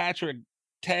Patrick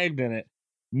tagged in it.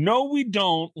 No, we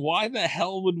don't. Why the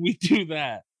hell would we do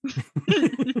that?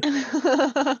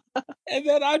 And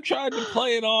then I tried to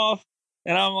play it off,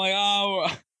 and I'm like, oh,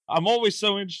 I'm always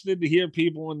so interested to hear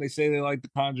people when they say they like the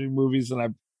Conjuring movies,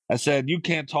 and I said, you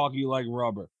can't talk, you like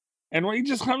rubber. And when he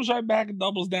just comes right back and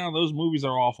doubles down, those movies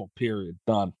are awful, period.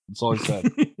 Done. That's all I said.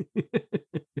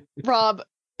 Rob,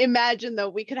 imagine though,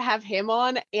 we could have him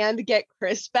on and get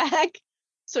Chris back.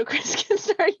 So Chris can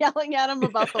start yelling at him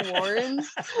about the Warrens.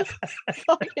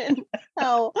 Fucking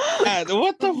hell. God,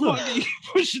 what the fuck are you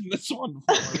pushing this one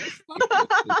for?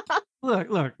 Look.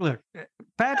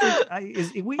 Patrick,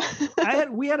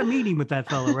 we had a meeting with that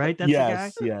fellow, right? That's the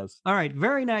guy? Yes. All right,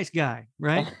 very nice guy,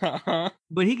 right?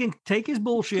 But he can take his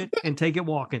bullshit and take it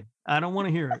walking. I don't want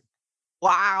to hear it.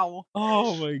 Wow.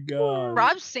 Oh my god.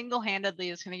 Rob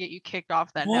single-handedly is going to get you kicked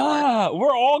off that network. Wow.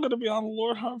 We're all going to be on the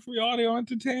Lord Humphrey Audio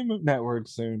Entertainment Network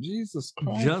soon. Jesus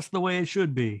Christ. Just the way it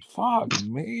should be. Fuck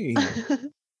me.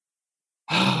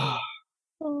 Oh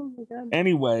my god.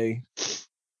 Anyway.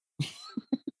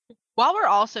 While we're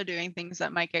also doing things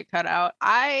that might get cut out,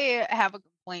 I have a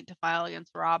complaint to file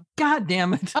against Rob. God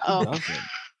damn it. Uh-oh.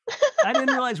 I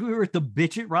didn't realize we were at the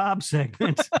Bitch It Rob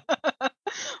segment.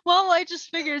 Well, I just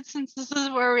figured since this is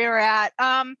where we were at,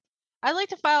 I'd like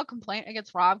to file a complaint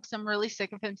against Rob because I'm really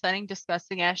sick of him sending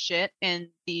disgusting ass shit in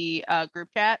the group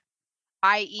chat,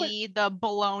 i.e. the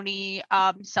bologna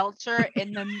seltzer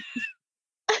and the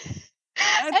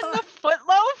the foot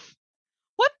loaf.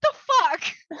 What the fuck?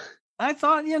 I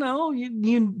thought, you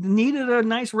needed a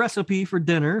nice recipe for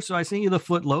dinner, so I sent you the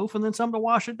foot loaf and then something to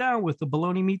wash it down with, the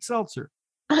bologna meat seltzer.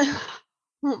 Oh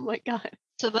my god.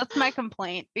 So that's my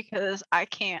complaint because I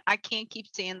can't keep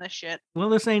seeing this shit. Well,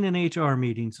 this ain't an HR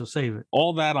meeting, so save it.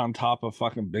 All that on top of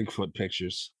fucking Bigfoot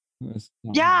pictures.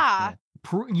 Yeah.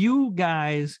 You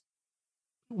guys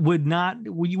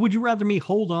would you rather me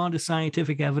hold on to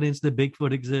scientific evidence that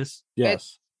Bigfoot exists?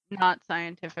 Yes. It's not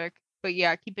scientific, but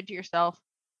yeah, keep it to yourself.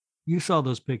 You saw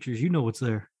those pictures. You know what's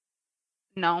there.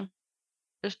 No.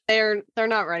 They're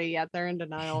not ready yet. They're in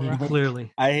denial. Right?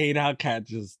 Clearly. I hate how Kat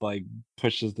just like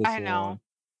pushes this I know.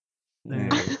 along.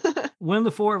 When are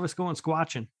the four of us going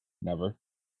squatching? Never.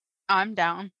 I'm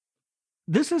down.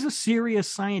 This is a serious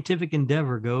scientific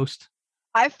endeavor, Ghost.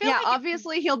 I feel Yeah, like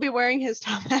obviously he'll be wearing his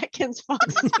Tom Atkins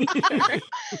Fox t-shirt.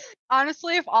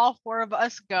 honestly, if all four of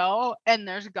us go and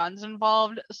there's guns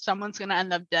involved, someone's gonna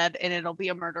end up dead and it'll be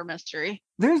a murder mystery.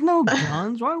 There's no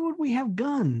guns. Why would we have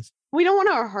guns? We don't want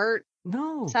to hurt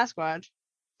No. Sasquatch.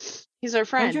 He's our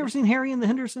friend. Have you ever seen Harry and the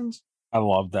Hendersons? I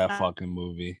love that fucking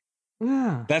movie.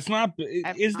 Yeah. That's not.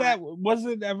 Is that? Was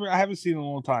it ever? I haven't seen it in a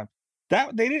long time.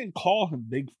 That they didn't call him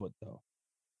Bigfoot though.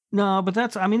 No, but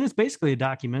it's basically a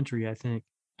documentary, I think.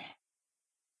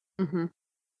 Mm-hmm.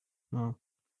 No.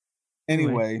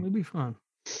 Anyway, it'll be fun.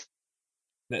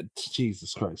 That's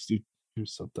Jesus Christ. You do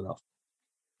something else.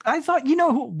 I thought,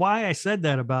 why I said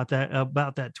that about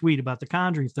that tweet about the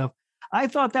Conjuring stuff. I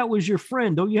thought that was your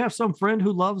friend. Don't you have some friend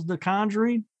who loves the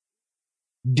Conjuring?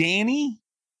 Danny?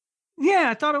 Yeah,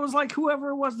 I thought it was like whoever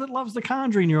it was that loves the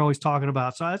Conjuring you're always talking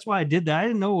about. So that's why I did that. I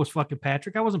didn't know it was fucking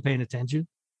Patrick. I wasn't paying attention.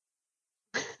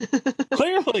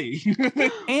 Clearly.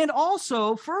 And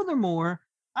also, furthermore,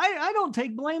 I don't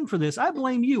take blame for this. I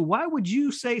blame you. Why would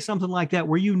you say something like that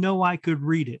where I could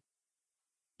read it?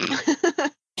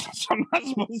 So I'm not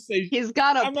supposed to say. He's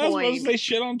got a I'm point. not supposed to say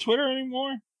shit on Twitter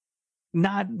anymore.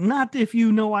 Not if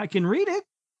you know I can read it.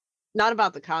 Not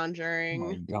about The Oh Conjuring.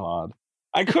 my God.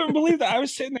 I couldn't believe that. I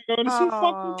was sitting there going, is he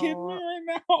fucking kidding me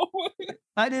right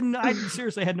now? I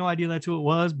seriously had no idea that's who it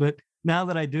was, but now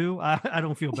that I do, I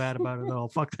don't feel bad about it at all.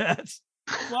 Fuck that.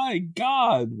 My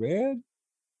God, man.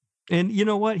 And you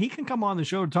know what? He can come on the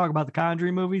show to talk about the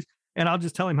Conjuring movies, and I'll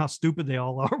just tell him how stupid they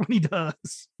all are when he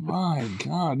does. My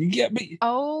God. You get me.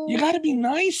 Oh. You got to be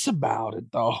nice about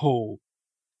it, though.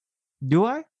 Do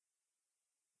I?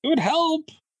 It would help.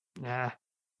 Nah.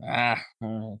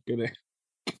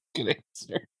 Good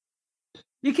answer.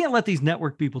 You can't let these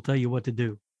network people tell you what to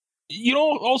do. You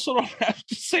also don't have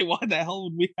to say, why the hell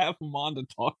would we have him on to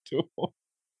talk to him?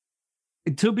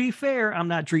 To be fair, I'm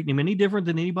not treating him any different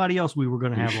than anybody else we were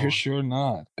going to have You're on. sure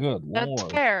not. Good That's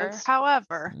Lord. fair.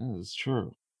 However, That is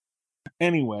true.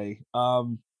 Anyway,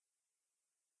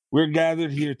 we're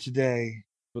gathered here today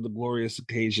for the glorious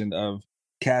occasion of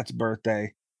Kat's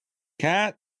birthday.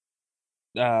 Kat,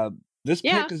 this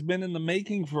Yeah. pick has been in the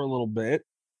making for a little bit.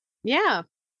 Yeah.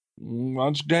 Why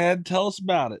don't you go ahead and tell us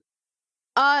about it?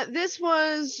 This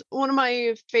was one of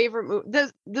my favorite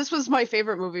this was my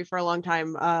favorite movie for a long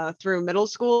time, through middle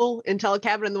school until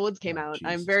Cabin in the Woods came out.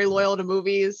 I'm very loyal to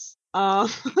movies.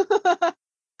 This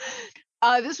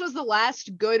was the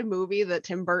last good movie that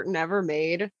Tim Burton ever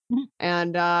made.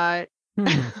 And I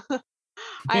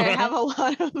have a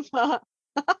lot of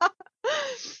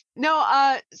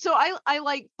so I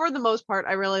like, for the most part,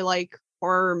 I really like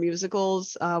horror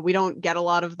musicals. We don't get a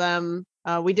lot of them.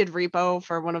 We did Repo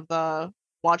for one of the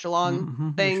watch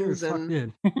along things,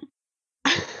 and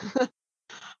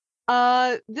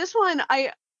this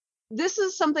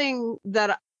is something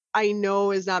that I know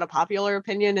is not a popular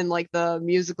opinion in like the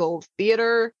musical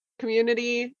theater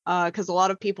community, because a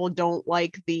lot of people don't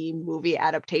like the movie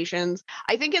adaptations.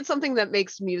 I think it's something that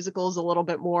makes musicals a little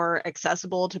bit more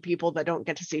accessible to people that don't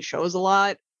get to see shows a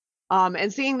lot.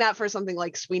 And seeing that for something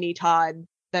like Sweeney Todd,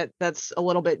 that's a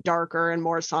little bit darker and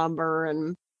more somber,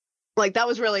 and like that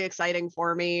was really exciting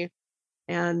for me.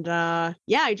 And I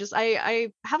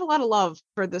have a lot of love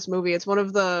for this movie. It's one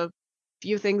of the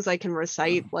few things I can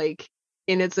recite like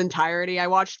in its entirety. I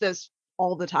watched this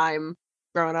all the time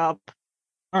growing up.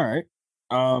 All right.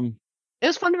 It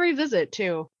was fun to revisit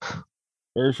too.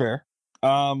 Very fair.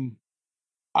 I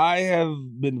have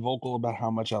been vocal about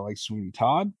how much I like Sweeney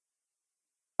Todd.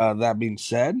 That being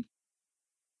said,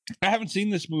 I haven't seen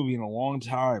this movie in a long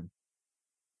time.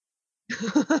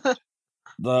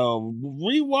 The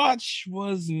rewatch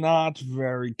was not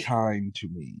very kind to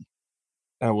me.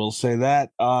 I will say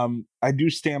that. I do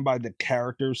stand by the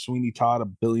character Sweeney Todd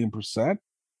 1,000,000,000%.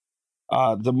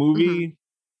 The movie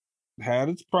had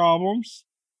its problems,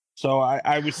 so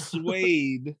I was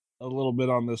swayed a little bit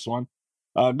on this one.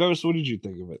 Ghost, what did you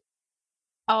think of it?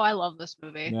 oh, I love this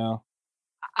movie. Yeah.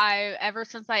 Ever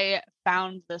since I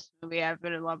found this movie, I've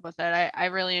been in love with it. I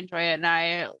really enjoy it, and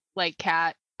I like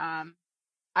Kat.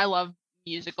 I love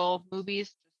musical movies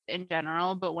just in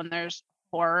general, but when there's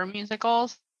horror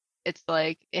musicals, it's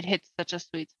like it hits such a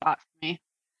sweet spot for me.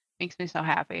 Makes me so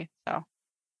happy. So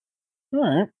All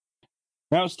right.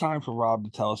 Now it's time for Rob to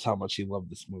tell us how much he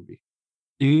loved this movie.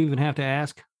 Do you even have to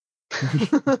ask?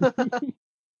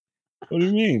 What do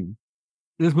you mean?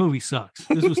 This movie sucks.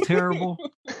 This was terrible.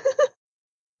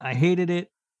 I hated it.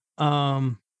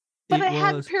 But it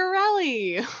had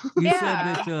Pirelli.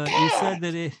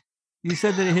 You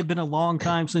said that it had been a long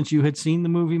time since you had seen the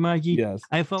movie, Mikey. Yes.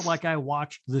 I felt like I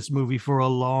watched this movie for a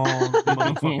long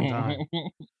motherfucking time.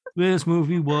 This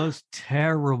movie was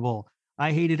terrible.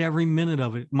 I hated every minute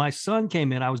of it. My son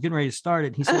came in. I was getting ready to start it.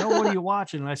 And he said, "Oh, what are you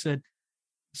watching?" And I said,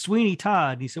 "Sweeney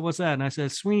Todd." And he said, "What's that?" And I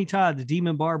said, "Sweeney Todd, the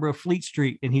Demon Barber of Fleet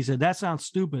Street." And he said, "That sounds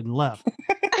stupid," and left.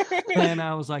 And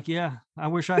I was like, "Yeah, I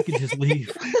wish I could just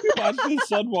leave." Watch his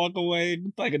son walk away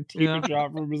like a tear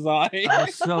drop from his eye.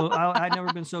 I'd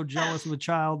never been so jealous of a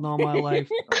child in all my life.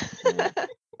 I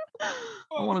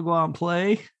want to go out and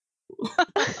play.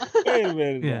 Wait a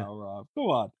minute now, Rob. Come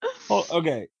on. Oh,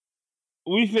 okay.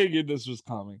 We figured this was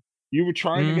coming. You were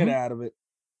trying to get out of it.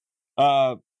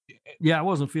 Yeah, I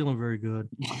wasn't feeling very good.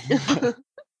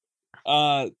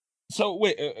 So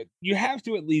wait, you have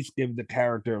to at least give the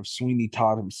character of Sweeney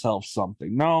Todd himself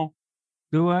something. No?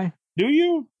 Do I? Do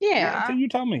you? Yeah. So you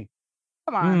tell me.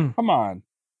 Come on. Come on.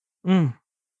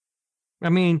 I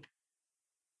mean,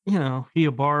 he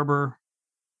a barber,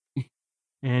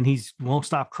 and he's won't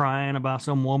stop crying about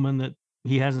some woman that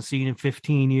he hasn't seen in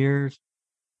 15 years.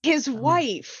 His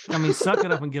wife. I mean, suck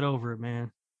it up and get over it,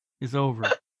 man. It's over.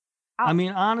 I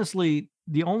mean, honestly,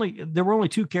 there were only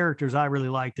two characters I really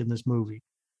liked in this movie,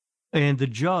 and the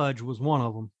judge was one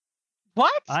of them.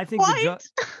 What? I think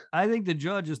the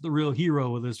judge is the real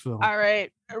hero of this film. All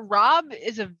right. Rob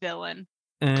is a villain.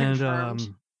 And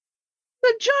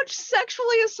the judge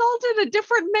sexually assaulted a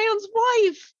different man's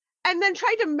wife and then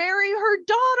tried to marry her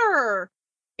daughter.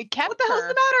 What the hell's the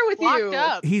matter with you?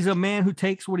 Up. He's a man who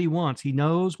takes what he wants. He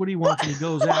knows what he wants and he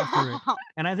goes after it.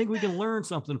 And I think we can learn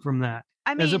something from that.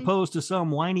 As opposed to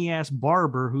some whiny ass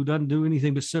barber who doesn't do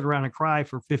anything but sit around and cry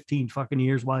for 15 fucking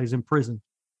years while he's in prison.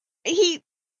 He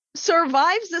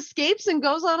survives, escapes, and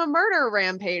goes on a murder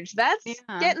rampage. That's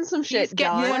getting some shit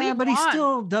done. Yeah, but he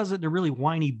still does it in a really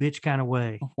whiny bitch kind of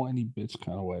way. A whiny bitch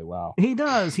kind of way. Wow. He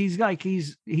does.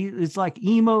 It's like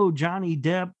emo Johnny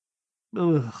Depp.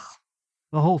 Ugh.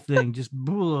 The whole thing just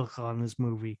on this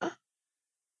movie.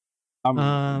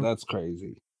 That's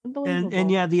crazy.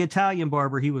 And yeah, the Italian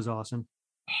barber, he was awesome.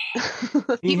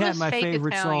 He had my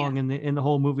favorite song in the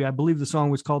whole movie. I believe the song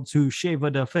was called "To Shave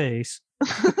the Face."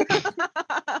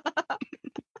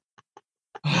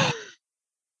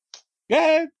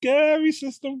 Get every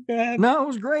system. No, it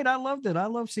was great. I loved it. I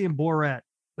love seeing Borat.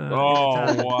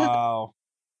 Wow,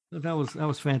 that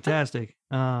was fantastic.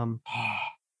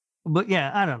 But yeah,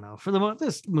 I don't know. For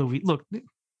this movie, look,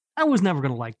 I was never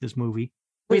going to like this movie.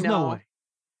 There's no way.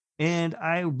 And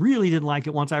I really didn't like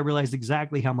it once I realized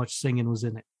exactly how much singing was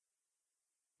in it.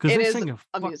 Because they sing a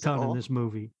fuck ton in this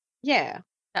movie. Yeah.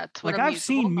 That's what I've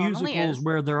seen musicals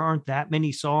where there aren't that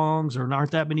many songs or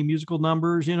aren't that many musical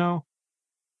numbers,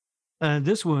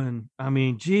 This one, I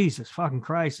mean, Jesus fucking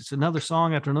Christ. It's another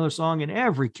song after another song, and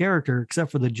every character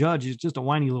except for the judge is just a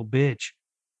whiny little bitch.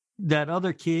 That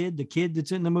other kid, the kid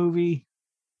that's in the movie.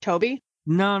 Toby?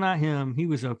 No, not him. He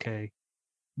was okay.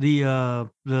 The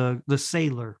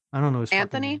sailor. I don't know his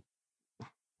Anthony? name.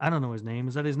 I don't know his name.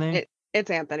 Is that his name?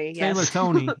 It's Anthony. Sailor yes.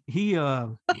 Tony. He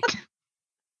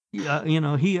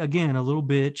he again a little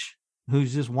bitch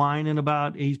who's just whining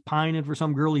about he's pining for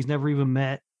some girl he's never even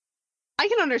met. I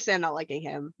can understand not liking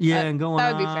him. Yeah, and going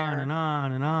that would be on fair. and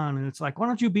on and on. And it's like, why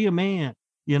don't you be a man?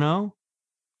 You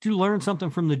learn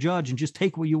something from the judge and just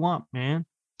take what you want, man.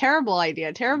 Terrible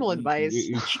idea. Terrible advice.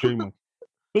 Extremely.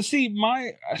 But see,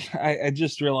 I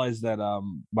just realized that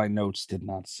my notes did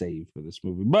not save for this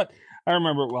movie, but I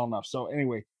remember it well enough. So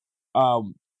anyway,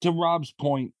 to Rob's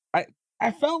point,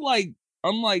 I felt like,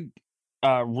 unlike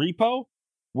Repo,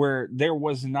 where there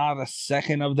was not a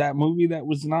second of that movie that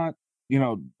was not,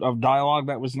 of dialogue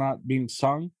that was not being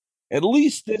sung. At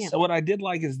least what I did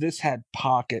like is this had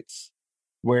pockets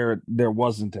where there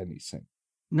wasn't anything.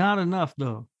 Not enough,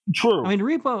 though. True. I mean,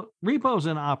 Repo's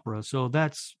an opera, so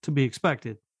that's to be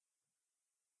expected.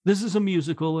 This is a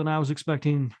musical, and I was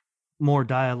expecting more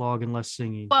dialogue and less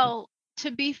singing. Well, to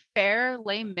be fair,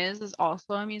 Les Mis is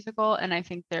also a musical, and I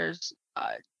think there's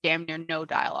damn near no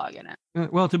dialogue in it.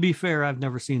 Well, to be fair, I've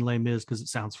never seen Les Mis because it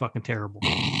sounds fucking terrible.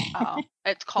 Oh,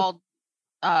 it's called,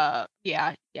 yeah.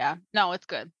 No, it's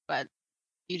good, but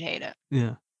you'd hate it.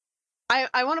 Yeah.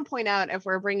 I want to point out, if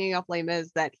we're bringing up Les Mis,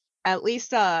 that at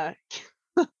least never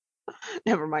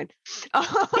mind. Go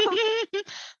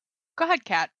ahead,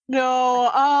 Kat.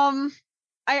 No,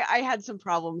 I had some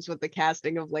problems with the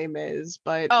casting of Les Mis,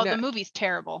 but the movie's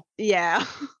terrible. Yeah.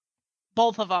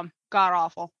 Both of them god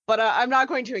awful. But I'm not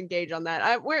going to engage on that.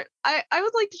 I would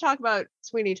like to talk about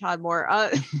Sweeney Todd more.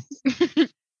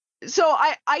 So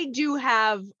I do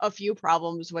have a few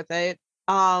problems with it.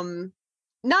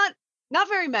 Not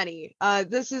very many.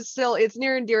 This is still, it's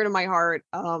near and dear to my heart.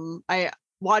 I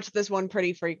watched this one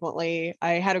pretty frequently.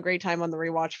 I had a great time on the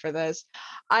rewatch for this.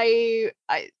 I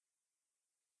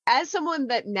as someone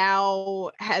that now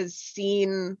has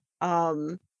seen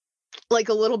like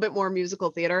a little bit more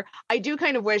musical theater, I do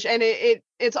kind of wish, and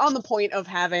it's on the point of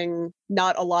having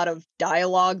not a lot of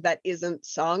dialogue that isn't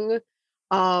sung.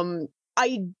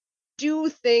 I do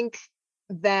think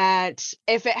that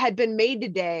if it had been made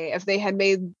today, if they had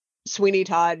made Sweeney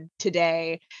Todd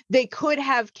today, they could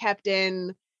have kept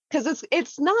in, because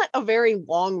it's not a very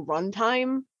long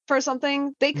runtime for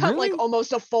something. They cut Really? like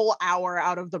almost a full hour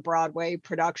out of the Broadway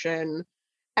production,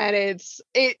 and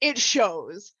it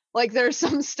shows. Like there's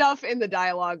some stuff in the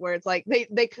dialogue where it's like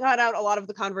they cut out a lot of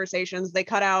the conversations. They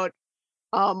cut out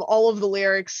all of the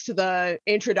lyrics to the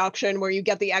introduction where you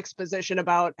get the exposition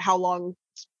about how long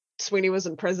Sweeney was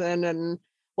in prison, and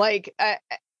like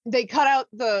they cut out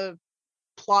the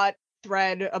plot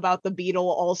thread about the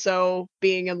Beetle also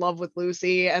being in love with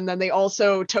Lucy, and then they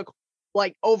also took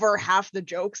like over half the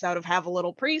jokes out of Have a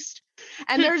Little Priest.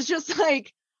 And there's just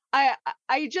like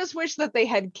I just wish that they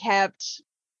had kept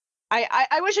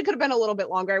I wish it could have been a little bit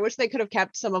longer. I wish they could have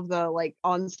kept some of the like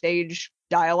on stage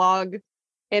dialogue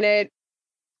in it.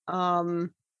 I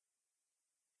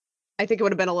think it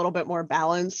would have been a little bit more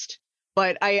balanced,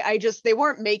 but I just, they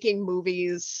weren't making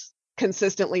movies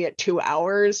consistently at 2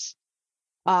 hours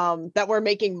that were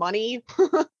making money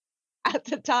at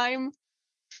the time.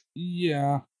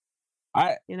 Yeah.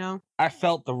 You know, I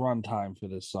felt the runtime for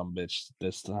this sumbitch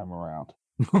this time around.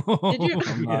 Did you?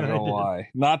 I'm not gonna lie.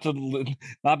 Not to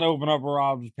open up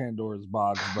Rob's Pandora's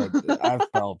box, but I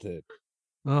felt it.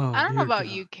 Oh, I don't know dear about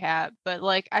God. you, Kat, but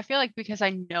like I feel like because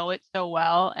I know it so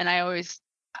well and I always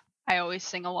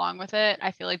sing along with it,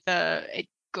 I feel like it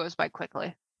goes by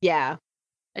quickly. Yeah.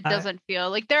 It doesn't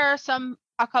feel like there are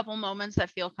a couple moments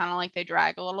that feel kind of like they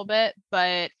drag a little bit,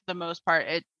 but for the most part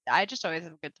I just always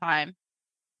have a good time.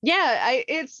 Yeah,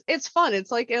 it's fun. It's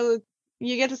like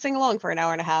you get to sing along for an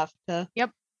hour and a half to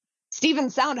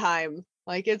Stephen Sondheim.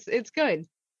 Like it's good.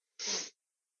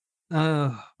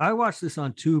 I watched this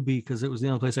on Tubi because it was the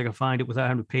only place I could find it without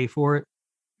having to pay for it.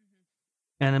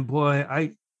 And then, boy,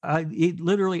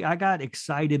 I got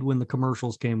excited when the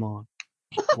commercials came on.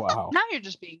 Wow. Now you're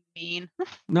just being mean.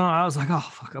 No, I was like, oh,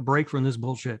 fuck, a break from this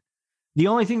bullshit. The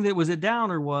only thing that was a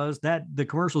downer was that the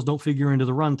commercials don't figure into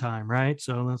the runtime, right?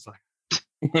 So that's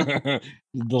like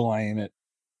delaying it.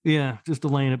 Yeah, just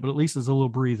delaying it, but at least it's a little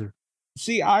breather.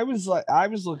 See, I was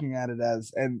looking at it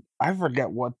as, and I forget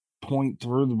what point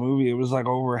through the movie, it was like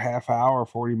over a half hour,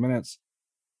 40 minutes.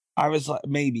 I was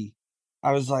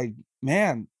like,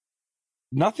 man,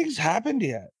 nothing's happened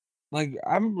yet. Like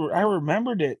I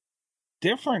remembered it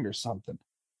different or something.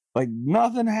 Like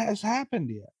nothing has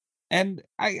happened yet. And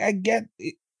I get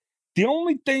it. The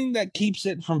only thing that keeps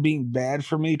it from being bad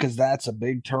for me, because that's a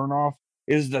big turnoff,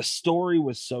 is the story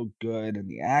was so good and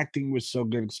the acting was so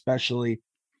good, especially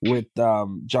with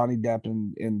Johnny Depp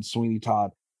and Sweeney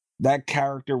Todd. That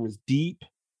character was deep.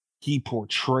 He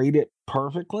portrayed it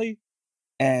perfectly.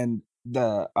 And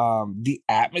the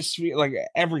atmosphere, like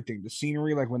everything, the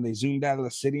scenery, like when they zoomed out of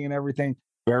the city and everything,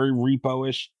 very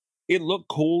Repo-ish. It looked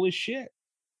cool as shit.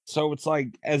 So it's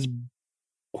like, as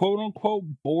quote unquote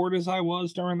bored as I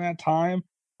was during that time,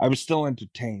 I was still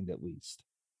entertained at least.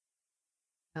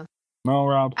 Yeah. No,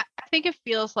 Rob? I think it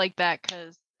feels like that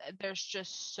because there's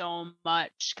just so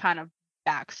much kind of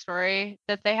backstory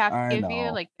that they have to give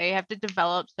you. Like they have to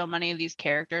develop so many of these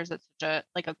characters at such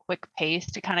a quick pace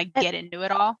to kind of get into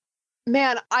it all.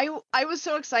 Man, I was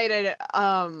so excited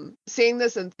seeing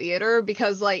this in theater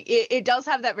because like it does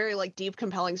have that very like deep,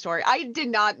 compelling story. I did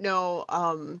not know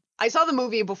I saw the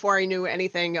movie before I knew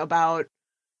anything about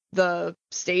the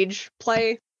stage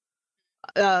play.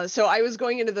 So I was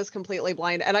going into this completely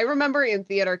blind, and I remember in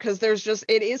theater because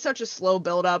it is such a slow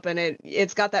build up, and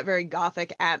it's got that very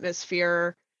gothic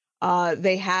atmosphere.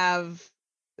 They have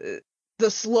the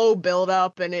slow build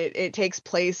up, and it takes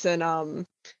place in kind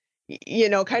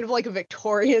of like a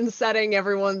Victorian setting.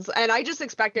 And I just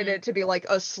expected it to be like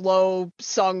a slow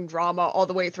sung drama all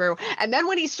the way through. And then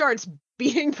when he starts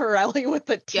beating Pirelli with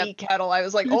the tea kettle, I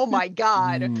was like, oh my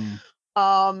God.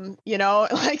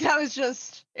 Like that was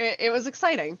just, it was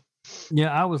exciting.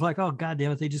 Yeah, I was like, oh God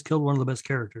damn it, they just killed one of the best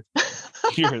characters.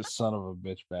 You're a son of a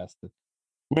bitch bastard.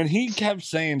 When he kept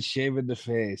saying shaving the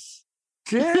face.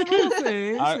 Shaving the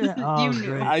face.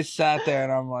 I sat there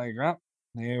and I'm like, oh,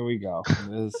 here we go.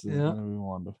 This is gonna be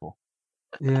wonderful.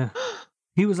 Yeah.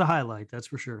 He was a highlight, that's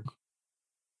for sure.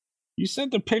 You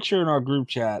sent a picture in our group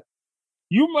chat.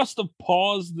 You must have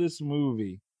paused this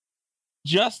movie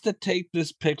just to take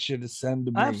this picture to send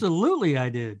to me. Absolutely, I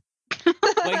did.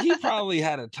 Like, he probably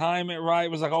had to time it right.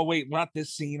 It was like, oh, wait, not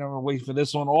this scene. I'm going to wait for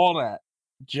this one. All that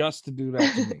just to do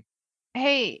that to me.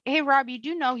 Hey, Rob, you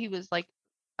do know he was like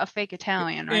a fake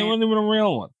Italian, It right? wasn't even a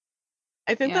real one.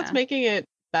 I think that's Yeah. making it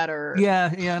better.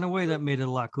 Yeah, in a way that made it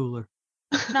a lot cooler.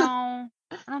 No,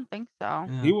 I don't think so.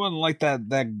 Yeah. He wasn't like that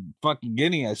fucking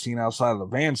guinea I seen outside of the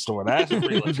van store. That's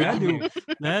real Italian.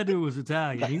 that dude was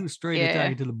Italian. He was straight Yeah.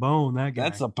 Italian to the bone. That guy.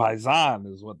 That's a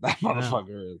paisan, is what that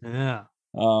motherfucker is. Yeah.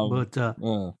 But I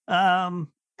don't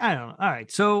know. All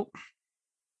right, so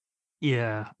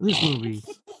yeah, this movie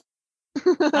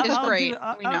It's great.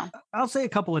 We know. I'll say a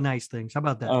couple of nice things. How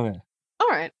about that? okay. All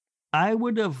right. I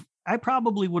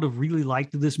probably would have really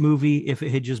liked this movie if it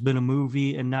had just been a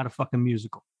movie and not a fucking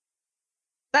musical.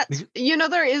 That's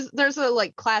there's a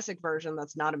like classic version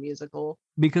that's not a musical.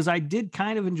 Because I did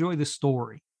kind of enjoy the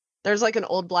story. There's like an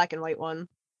old black and white one.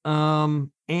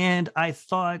 And I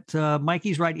thought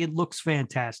Mikey's right. It looks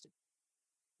fantastic.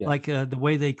 Yeah. Like the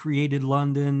way they created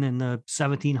London in the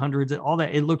 1700s and all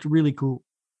that. It looked really cool.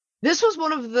 This was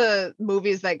one of the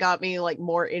movies that got me like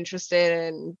more interested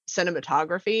in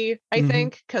cinematography, I Mhm.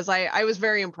 think, because I was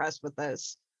very impressed with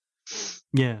this.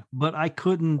 Yeah, but I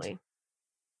couldn't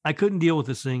deal with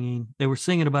the singing. They were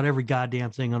singing about every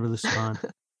goddamn thing under the sun.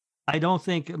 I don't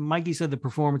think Mikey said the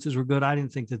performances were good. I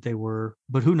didn't think that they were,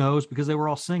 but who knows, because they were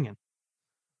all singing.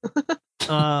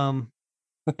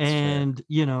 And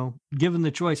given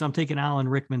the choice, I'm taking Alan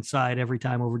Rickman's side every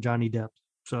time over Johnny Depp.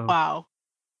 So Wow.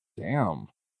 Damn.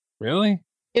 Really?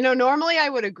 Normally I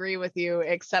would agree with you,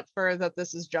 except for that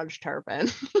this is Judge Turpin.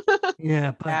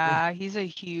 yeah, but Yeah, he's a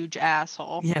huge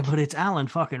asshole. yeah, but it's Alan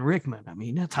fucking Rickman. I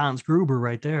mean, that's Hans Gruber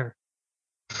right there.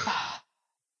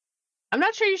 I'm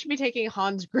not sure you should be taking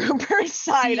Hans Gruber's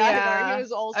side either. He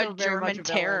was also a very much German a villain.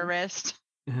 terrorist.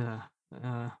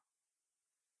 Yeah.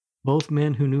 Both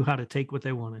men who knew how to take what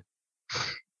they wanted.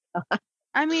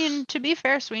 I mean, to be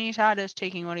fair, Sweeney Todd is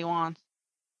taking what he wants.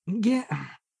 Yeah.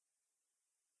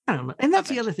 I don't know. And that's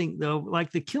the other thing, though.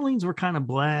 Like, the killings were kind of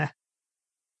blah.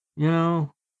 I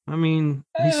mean,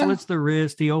 he slits the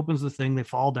wrist, he opens the thing, they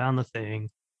fall down the thing.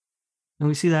 And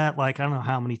we see that, like, I don't know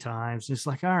how many times. It's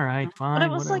like, all right, fine. But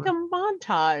it was whatever. like a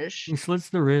montage. He slits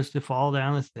the wrist, they fall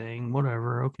down the thing,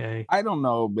 whatever, okay. I don't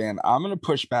know, man. I'm gonna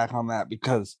push back on that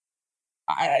because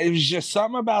it was just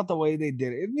something about the way they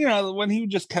did it. When he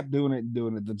just kept doing it,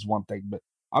 that's one thing. But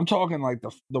I'm talking like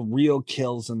the real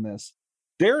kills in this.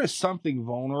 There is something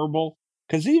vulnerable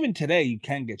because even today you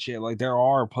can get shit. Like, there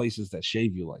are places that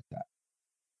shave you like that.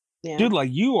 Yeah. Dude, like,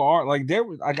 you are like, there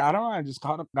was like, I don't know, I just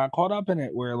got caught up in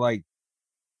it where like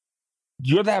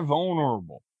you're that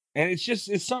vulnerable. And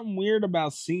it's something weird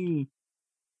about seeing,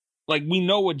 like, we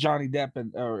know what Johnny Depp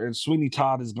and Sweeney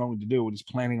Todd is going to do, what he's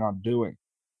planning on doing.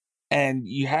 And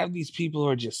you have these people who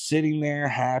are just sitting there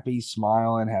happy,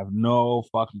 smiling, have no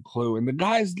fucking clue. And the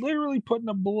guy's literally putting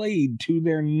a blade to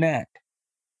their neck.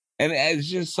 And it's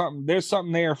just there's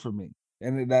something there for me.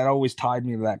 And that always tied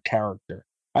me to that character.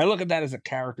 I look at that as a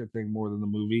character thing more than the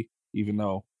movie, even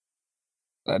though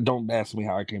don't ask me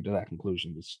how I came to that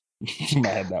conclusion. It's in my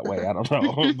head that way. I don't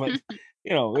know. But,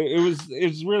 it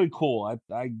was really cool.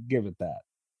 I give it that.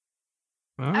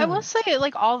 I will say,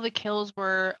 like, all the kills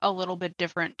were a little bit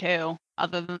different too.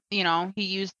 Other than, he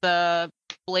used the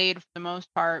blade for the most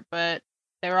part, but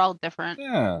they were all different.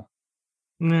 Yeah.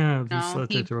 No,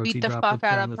 He beat the fuck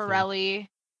out of Pirelli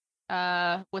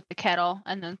with the kettle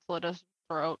and then slit his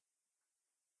throat.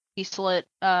 He slit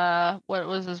what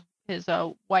was his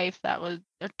wife that was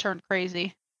turned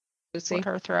crazy. Slit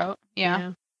her throat.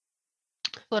 Yeah.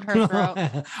 Slit her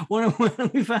throat.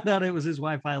 when we found out it was his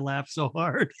wife, I laughed so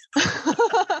hard.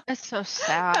 It's so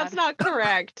sad. That's not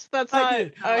correct. That's I not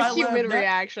did. a I human laughed.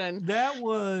 reaction. That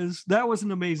was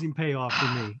an amazing payoff for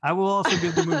me. I will also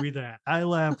give the movie that. I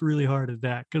laughed really hard at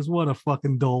that because what a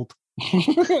fucking dolt.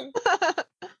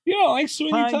 Like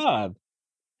Sweeney Todd.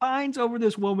 Pines over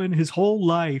this woman his whole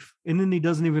life, and then he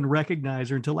doesn't even recognize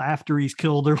her until after he's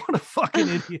killed her. What a fucking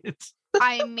idiot.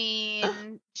 I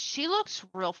mean, she looks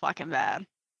real fucking bad.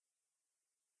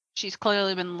 She's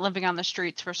clearly been living on the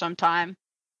streets for some time.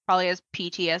 Probably has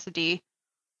PTSD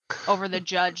over the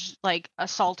judge, like,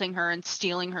 assaulting her and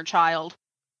stealing her child.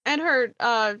 And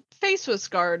her face was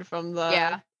scarred from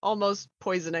the almost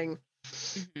poisoning.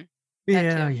 Mm-hmm.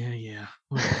 Yeah.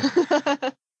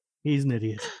 Whatever. He's an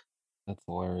idiot. That's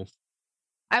hilarious.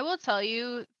 I will tell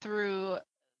you through,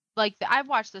 like, I've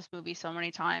watched this movie so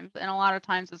many times, and a lot of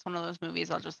times it's one of those movies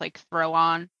I'll just, like, throw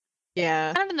on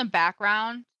Yeah. kind of in the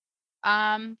background.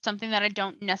 Something that I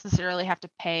don't necessarily have to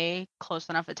pay close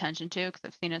enough attention to because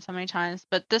I've seen it so many times.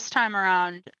 But this time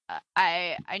around,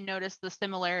 I noticed the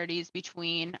similarities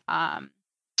between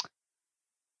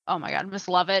oh my God, Miss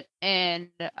Lovett and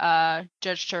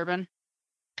Judge Turpin,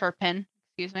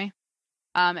 excuse me,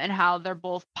 and how they're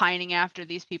both pining after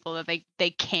these people that they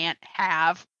can't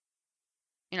have.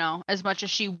 You know, as much as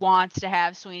she wants to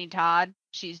have Sweeney Todd,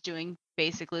 she's doing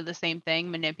basically the same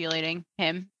thing, manipulating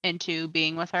him into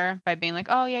being with her by being like,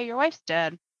 "Oh yeah, your wife's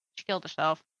dead. She killed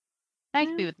herself. Now you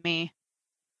can be with me."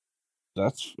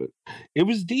 It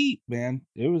was deep, man.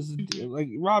 It was like,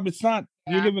 Rob, it's not,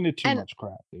 you're giving it too much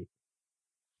crap, dude.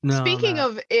 No, Speaking no.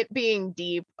 of it being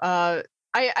deep,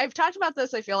 I've talked about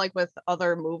this, I feel like, with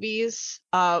other movies,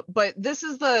 but this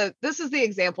is the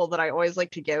example that I always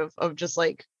like to give of just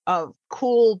like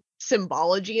cool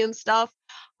symbology and stuff.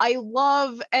 I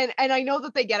love, and I know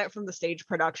that they get it from the stage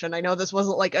production. I know this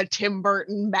wasn't like a Tim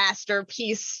Burton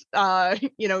masterpiece,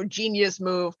 genius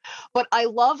move, but I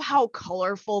love how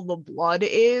colorful the blood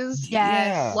is.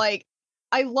 Yes. Like,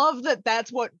 I love that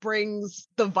that's what brings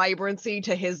the vibrancy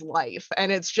to his life,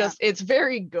 and it's just it's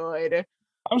very good.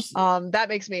 That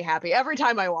makes me happy every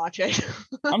time I watch it.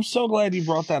 I'm so glad you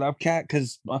brought that up, Kat,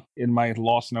 because in my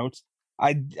lost notes,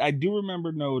 I do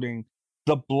remember noting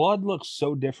the blood looks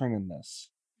so different in this.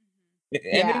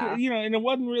 And and it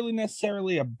wasn't really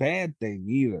necessarily a bad thing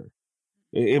either.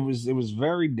 It was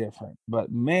very different.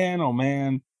 But man, oh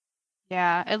man.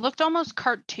 Yeah, it looked almost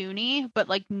cartoony, but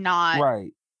like not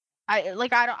right. I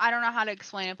don't know how to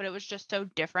explain it, but it was just so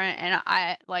different, and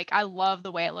I love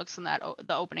the way it looks in the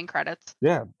opening credits.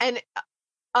 Yeah, and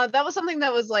that was something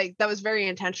that was very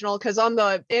intentional, because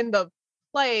in the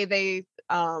play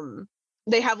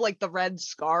they have like the red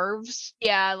scarves, for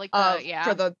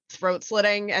the throat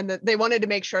slitting, and they wanted to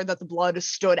make sure that the blood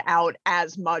stood out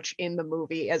as much in the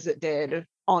movie as it did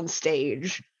on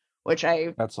stage, which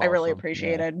I really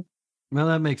appreciated. Yeah. Well,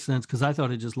 that makes sense, because I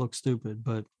thought it just looked stupid,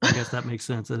 but I guess that makes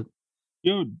sense.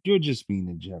 You're just mean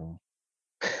in general.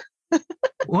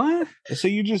 What? So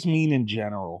you're just mean in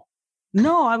general.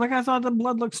 No, I thought the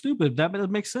blood looked stupid. That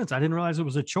makes sense. I didn't realize it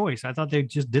was a choice. I thought they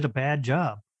just did a bad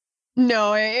job.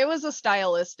 No, it was a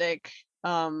stylistic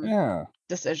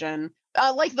decision.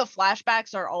 Like the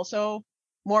flashbacks are also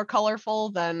more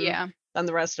colorful than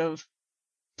the rest of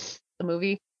the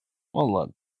movie. Well,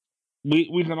 look,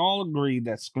 we can all agree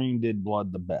that Scream did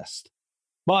blood the best,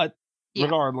 but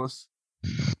regardless,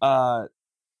 I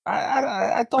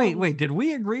thought. Wait, did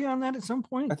we agree on that at some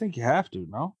point? I think you have to.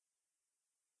 No,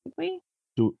 did we?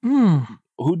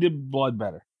 Who did blood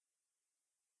better?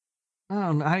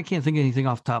 I can't think of anything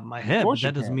off the top of my head, but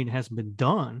that doesn't mean it hasn't been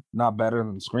done. Not better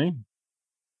than Scream.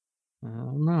 I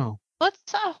don't know. Let's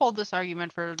hold this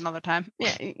argument for another time.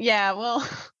 Yeah.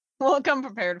 We'll come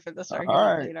prepared for this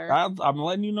argument later. I'm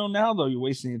letting you know now, though. You're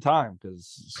wasting your time,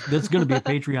 because that's going to be a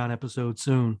Patreon episode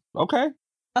soon. Okay,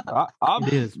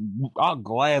 it is. I'll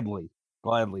gladly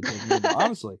take you.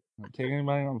 Honestly, I'll take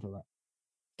anybody on for that.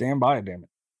 Stand by it, damn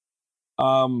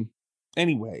it.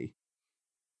 Anyway,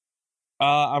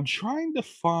 I'm trying to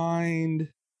find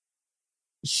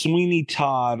Sweeney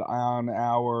Todd on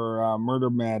our Murder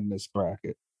Madness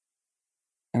bracket.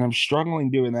 And I'm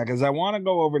struggling doing that because I want to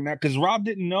go over that, because Rob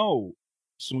didn't know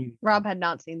Sweeney. Rob had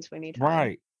not seen Sweeney Todd.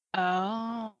 Right.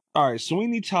 Oh. All right,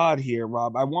 Sweeney Todd here,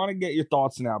 Rob. I want to get your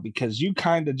thoughts now, because you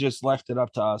kind of just left it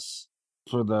up to us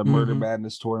for the Murder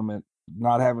Madness tournament,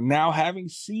 having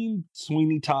seen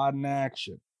Sweeney Todd in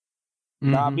action,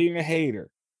 not being a hater.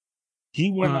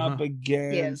 He went up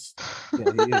against. He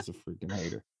is a freaking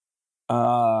hater.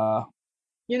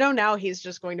 Now he's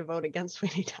just going to vote against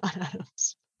Sweeney Todd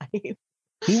Adams.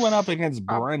 He went up against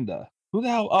Brenda. Who the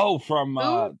hell? Oh, from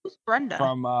who's Brenda?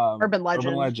 From Urban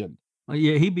Legend. Oh,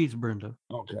 yeah, he beats Brenda.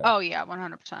 Okay. Oh yeah,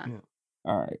 100%. Yeah.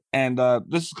 All right, and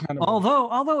this is kind of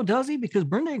although does he? Because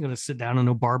Brenda ain't going to sit down in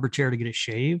no barber chair to get a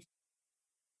shave.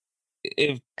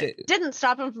 It didn't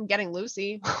stop him from getting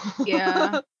Lucy.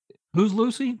 Yeah. Who's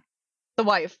Lucy? The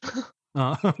wife.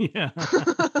 Oh yeah.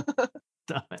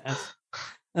 Dumbass.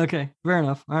 Okay, fair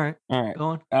enough. All right.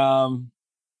 Go on.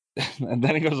 And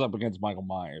then he goes up against Michael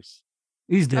Myers.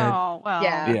 He's dead. Oh well.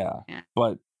 Yeah.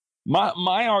 But my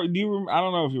I don't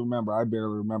know if you remember. I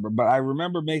barely remember, but I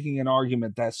remember making an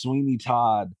argument that Sweeney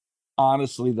Todd,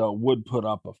 honestly though, would put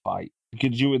up a fight.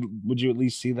 Would you at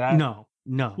least see that? No.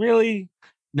 Really?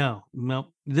 No.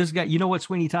 This guy, you know what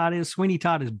Sweeney Todd is? Sweeney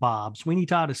Todd is Bob. Sweeney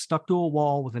Todd is stuck to a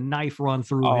wall with a knife run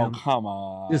through him. Oh, come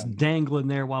on. Just dangling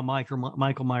there while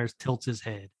Michael Myers tilts his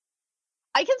head.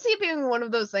 I can see it being one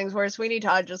of those things where Sweeney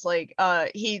Todd just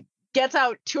he gets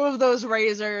out two of those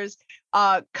razors,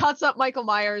 cuts up Michael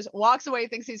Myers, walks away,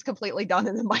 thinks he's completely done,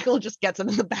 and then Michael just gets him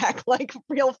in the back like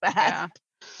real fast. Yeah.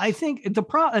 I think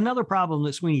another problem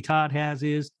that Sweeney Todd has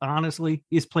is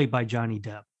played by Johnny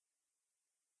Depp.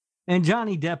 And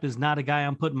Johnny Depp is not a guy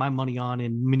I'm putting my money on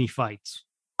in mini fights.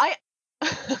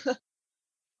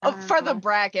 For the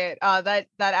bracket, that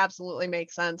absolutely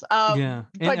makes sense. Yeah,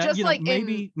 but just like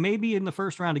maybe in the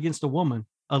first round against a woman,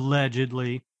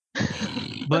 allegedly,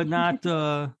 but not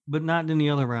in the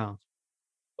other rounds.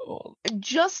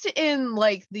 Just in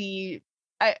like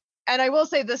I will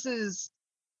say this has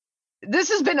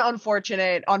been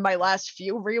unfortunate on my last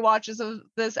few rewatches of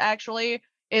this. Actually,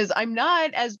 is I'm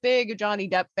not as big a Johnny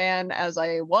Depp fan as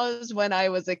I was when I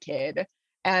was a kid.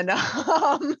 And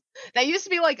that used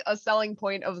to be like a selling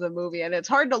point of the movie. And it's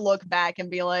hard to look back and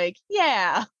be like,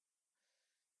 yeah,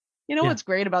 what's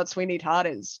great about Sweeney Todd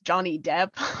is Johnny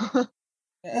Depp.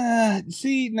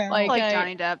 See, now, like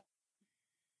Johnny Depp.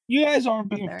 You guys aren't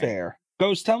being fair.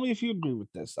 Ghost, tell me if you agree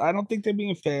with this. I don't think they're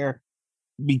being fair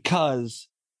because,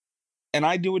 and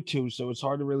I do it too, so it's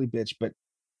hard to really bitch, but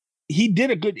he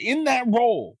did in that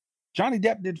role. Johnny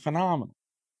Depp did phenomenal.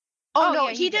 Oh, no,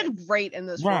 yeah, he did great in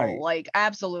this role. Like,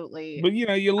 absolutely. But,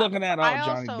 you're looking at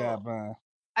Johnny Depp.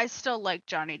 I still like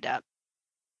Johnny Depp.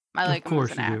 I like him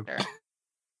as an actor.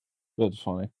 That's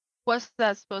funny. What's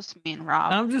that supposed to mean,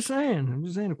 Rob? I'm just saying,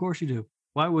 of course you do.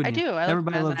 Why wouldn't you? I do.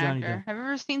 Everybody loves loves Johnny actor. Depp. Have you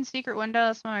ever seen Secret Window?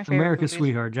 That's one of my favorite America's movies.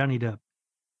 Sweetheart, Johnny Depp.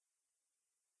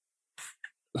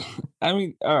 I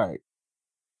mean, all right.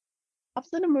 I'm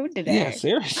in a mood today. Yeah,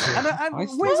 seriously.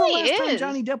 When's the last time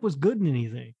Johnny Depp was good in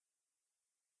anything?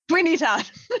 Sweeney Todd.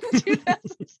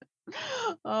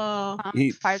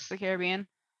 Pirates of the Caribbean.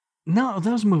 No,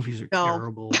 those movies are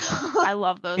terrible. I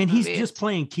love those and movies. He's just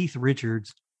playing Keith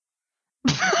Richards.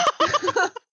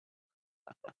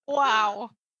 Wow.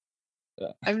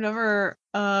 I've never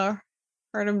heard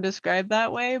him described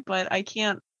that way, but I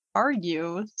can't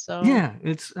argue. So yeah,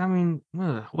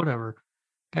 whatever.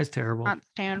 Guy's terrible. Not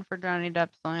stand for Johnny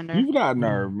Depp slander. You've got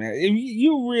nerve, man. If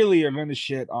you really are going to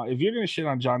shit on, if you're going to shit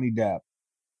on Johnny Depp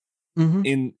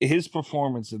in his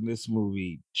performance in this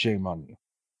movie, shame on you.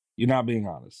 You're not being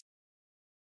honest.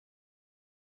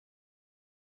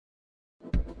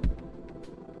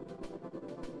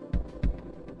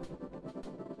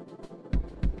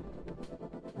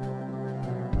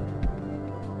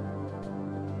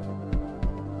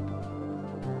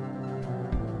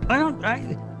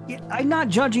 I'm not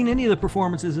judging any of the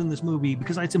performances in this movie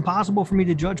because it's impossible for me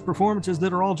to judge performances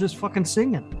that are all just fucking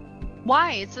singing.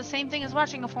 Why? It's the same thing as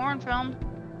watching a foreign film.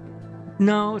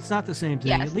 No, it's not the same thing.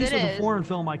 Yes, At least with a foreign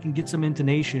film, I can get some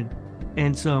intonation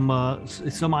and some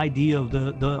idea of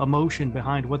the emotion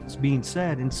behind what's being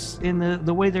said. And in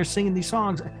the way they're singing these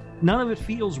songs, none of it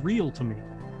feels real to me.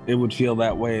 It would feel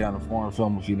that way on a foreign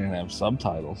film if you didn't have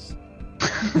subtitles.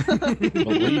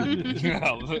 Believe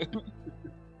me.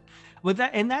 But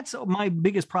that's my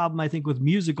biggest problem, I think, with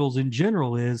musicals in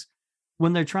general is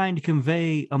when they're trying to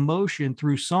convey emotion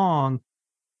through song,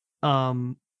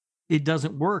 it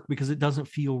doesn't work because it doesn't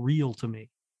feel real to me.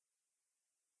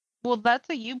 Well, that's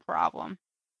a you problem.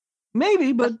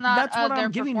 Maybe, but that's what their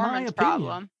I'm giving my opinion.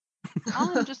 Problem.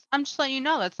 I'm just letting you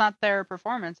know that's not their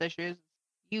performance issues.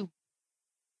 You.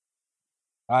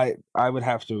 I would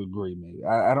have to agree, maybe.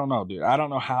 I don't know, dude. I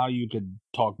don't know how you could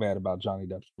talk bad about Johnny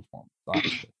Depp's performance,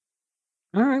 honestly.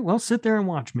 All right, well, sit there and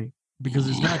watch me because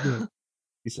it's not good.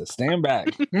 He said, stand back.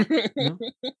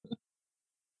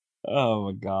 Oh,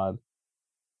 my God.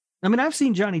 I mean, I've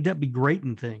seen Johnny Depp be great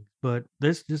in things, but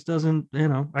this just doesn't,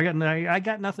 I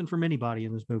got nothing from anybody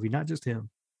in this movie, not just him.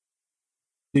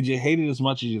 Did you hate it as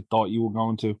much as you thought you were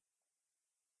going to?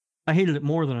 I hated it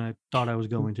more than I thought I was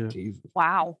going to. Jesus.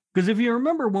 Wow. Because if you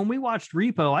remember when we watched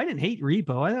Repo, I didn't hate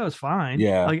Repo. I thought it was fine.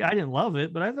 Yeah. Like, I didn't love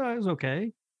it, but I thought it was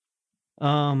okay.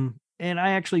 And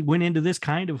I actually went into this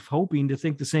kind of hoping to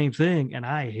think the same thing, and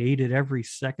I hated every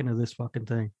second of this fucking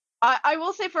thing. I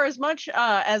will say, for as much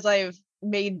as I've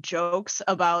made jokes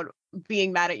about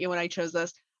being mad at you when I chose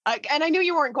this, and I knew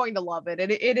you weren't going to love it.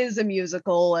 It is a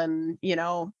musical, and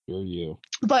You're you.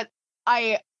 But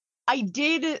I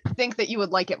did think that you would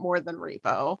like it more than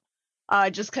Repo,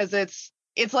 just because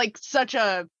it's like such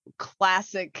a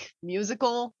classic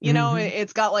musical.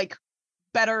 It's got like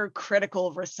better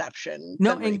critical reception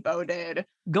than Repo did.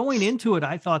 Going into it,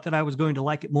 I thought that I was going to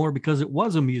like it more because it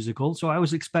was a musical, so I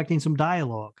was expecting some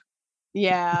dialogue.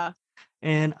 Yeah.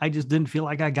 And I just didn't feel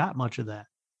like I got much of that.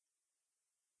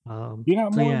 You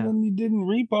got more than you did in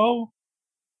Repo.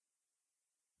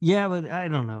 Yeah, but I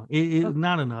don't know. It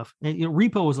not enough. And,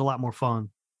 Repo was a lot more fun.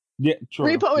 Yeah, true.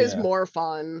 Repo is more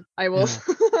fun. I will.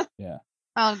 Yeah.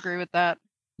 I'll agree with that.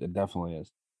 It definitely is.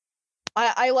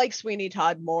 I like Sweeney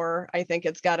Todd more. I think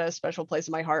it's got a special place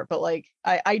in my heart, but like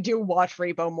I do watch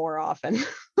Repo more often.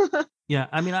 Yeah,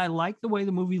 I mean, I like the way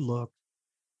the movie looked.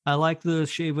 I like the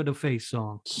Shave of the Face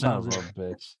song. Son of a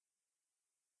bitch.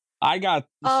 I got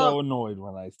so annoyed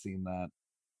when I seen that.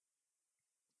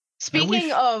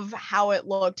 Speaking of how it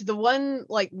looked, the one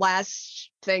like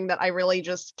last thing that I really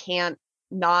just can't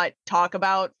not talk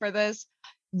about for this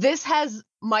has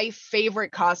my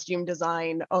favorite costume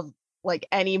design of like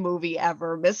any movie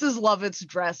ever. Mrs. Lovett's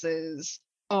dresses.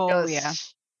 Oh yeah.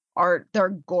 They're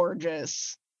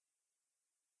gorgeous.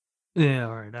 Yeah,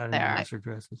 all right. I didn't notice her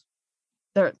dresses.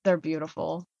 They're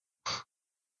beautiful.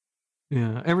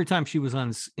 Yeah, every time she was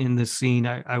in this scene,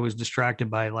 I was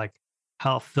distracted by like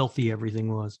how filthy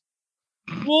everything was.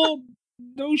 Well,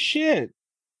 no shit.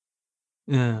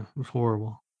 Yeah, it was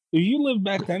horrible. If you lived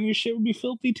back then, your shit would be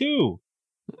filthy too.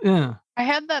 Yeah. I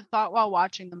had that thought while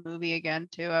watching the movie again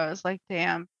too. I was like,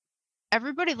 damn.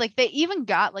 Everybody, like, they even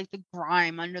got like the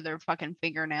grime under their fucking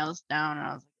fingernails down, and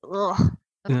I was like, ugh,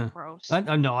 that's gross.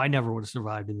 No, I never would have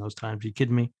survived in those times. You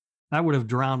kidding me? I would have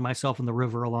drowned myself in the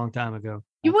river a long time ago.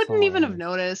 You wouldn't even have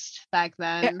noticed back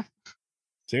then. Yeah.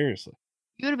 Seriously.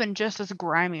 You would have been just as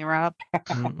grimy, Rob.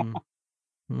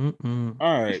 Mm-mm.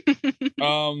 All right.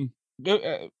 Can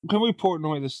we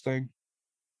Portnoy this thing?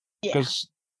 Yeah. Because,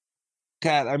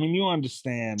 Kat, I mean, you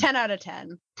understand. 10 out of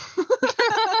 10.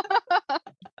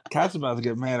 Kat's about to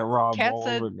get mad at Rob Kat all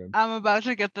said, over again. I'm about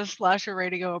to get the slasher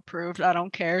radio approved. I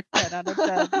don't care. 10 out of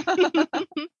 10.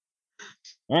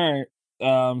 All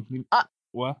right.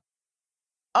 What?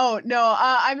 Oh no,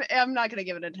 I'm not gonna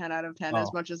give it a 10 out of 10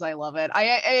 as much as I love it.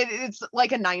 It's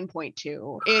like a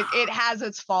 9.2. It has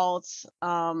its faults,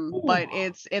 but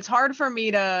it's hard for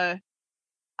me to.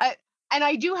 I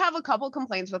do have a couple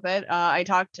complaints with it. I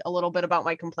talked a little bit about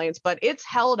my complaints, but it's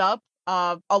held up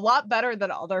a lot better than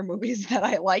other movies that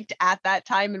I liked at that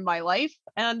time in my life.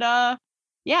 And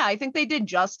yeah, I think they did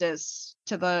justice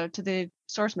to the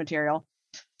source material.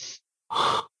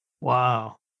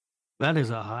 Wow. That is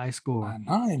a high score.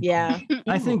 9. Yeah.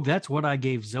 I think that's what I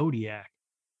gave Zodiac.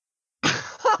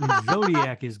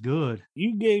 Zodiac is good.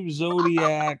 You gave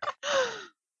Zodiac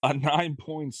a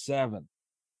 9.7.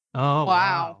 Oh,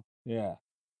 wow. Yeah.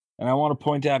 And I want to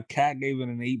point out Kat gave it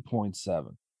an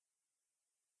 8.7.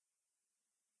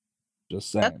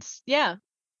 Just saying. Yeah.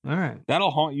 All right. That'll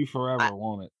haunt you forever,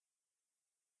 won't it?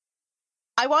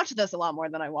 I watched this a lot more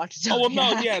than I watched Zodiac. Oh,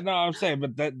 well, no, yeah, no, I'm saying,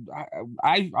 but that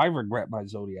I regret my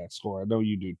Zodiac score. I know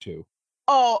you do too.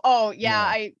 Oh,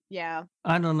 Yeah. yeah.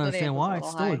 I don't Zodiac understand was a why. little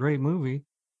It's still high. a great movie.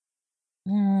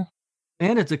 Yeah.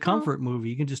 And it's a comfort movie.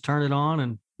 You can just turn it on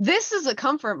and This is a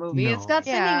comfort movie. It's got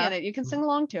singing Yeah. in it. You can sing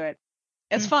along to it.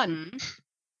 It's fun.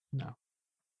 no.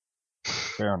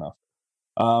 Fair enough.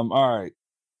 All right.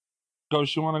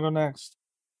 Ghost, you want to go next?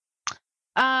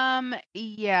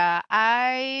 Yeah,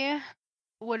 I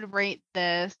would rate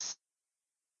this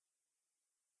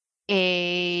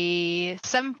a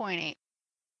 7.8.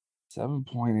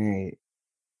 7.8.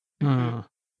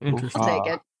 Interesting. I'll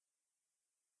take it.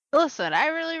 Listen, I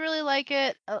really, really like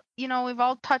it. You know, we've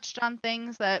all touched on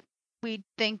things that we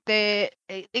think that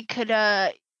it could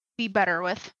be better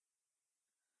with.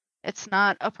 It's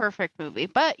not a perfect movie,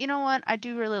 but you know what? I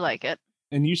do really like it.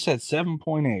 And you said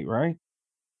 7.8, right?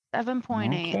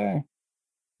 7.8. Okay.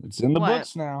 It's in the What?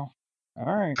 books now. All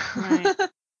right. Right.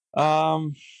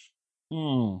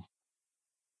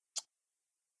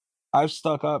 I've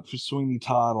stuck up for Sweeney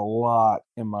Todd a lot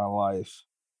in my life.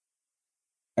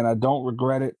 And I don't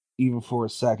regret it even for a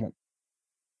second.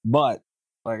 But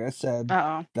like I said,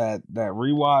 Uh-oh. that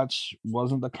rewatch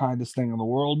wasn't the kindest thing in the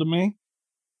world to me.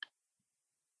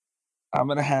 I'm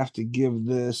gonna have to give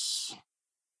this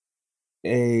a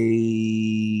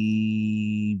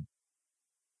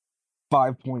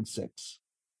 5.6.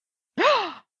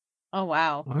 Oh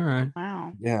wow. All right.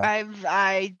 Wow. Yeah.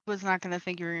 I was not gonna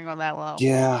think you were gonna go that low.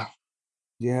 Yeah.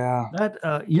 Yeah.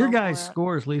 That your Go for guys' it.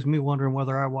 scores leaves me wondering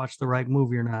whether I watched the right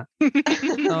movie or not.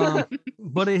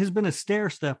 But it has been a stair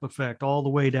step effect all the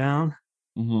way down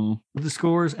Mm-hmm. with the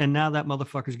scores, and now that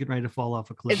motherfucker's getting ready to fall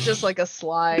off a cliff. It's just like a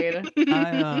slide.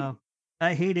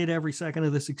 I hated every second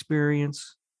of this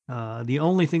experience. The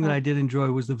only thing that I did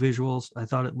enjoy was the visuals. I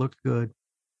thought it looked good.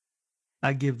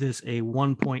 I give this a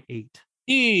 1.8.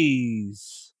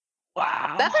 Ease.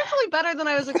 Wow. That's actually better than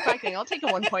I was expecting. I'll take a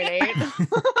 1.8.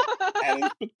 That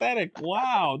is pathetic.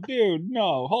 Wow, dude.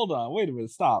 No, hold on. Wait a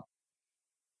minute. Stop.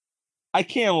 I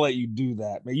can't let you do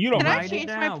that, man. You don't Can I have to- change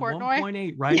my Portnoy?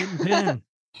 1.8. Write it in pen.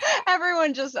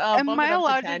 Everyone just Am bump I it up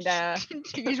allowed to 10. to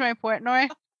change my Portnoy?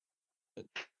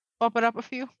 Bump it up a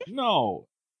few. No.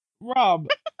 Rob,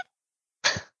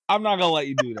 I'm not gonna let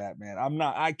you do that, man.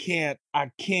 I can't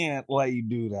let you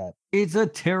do that. It's a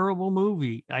terrible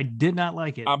movie. I did not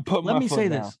like it. I'm putting Let my me foot say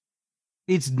down. this.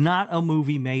 It's not a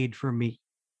movie made for me.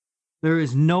 There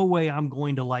is no way I'm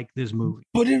going to like this movie.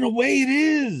 But in a way, it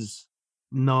is.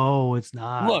 No, it's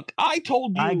not. Look, I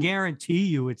told you. I guarantee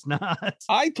you it's not.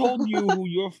 I told you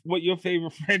what your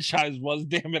favorite franchise was.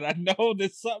 Damn it! I know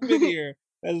there's something in here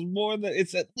that's more than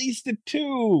it's at least a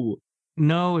 2.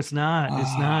 No, it's not.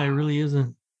 It's not. It really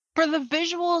isn't. For the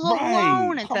visuals Right,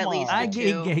 alone, it's come at least on. a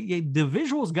 2. The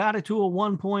visuals got it to a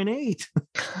 1.8.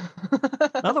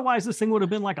 Otherwise, this thing would have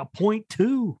been like a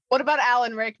 0.2. What about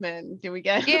Alan Rickman? Do we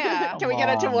get? Yeah. Can we get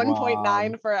it to Come on,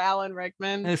 1.9 for Alan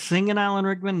Rickman? Singing Alan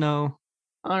Rickman, no.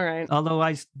 All right. Although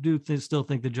I do still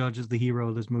think the judge is the hero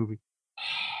of this movie.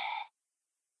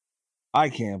 I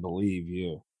can't believe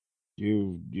you.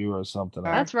 You are something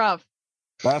else. That's rough.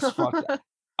 That's fucked up.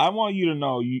 I want you to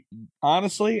know, you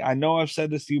honestly, I know I've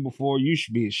said this to you before. You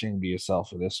should be ashamed of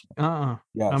yourself for this one.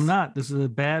 Yes. I'm not. This is a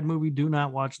bad movie. Do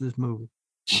not watch this movie.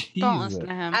 Don't listen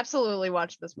to him. Absolutely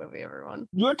watch this movie, everyone.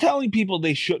 You're telling people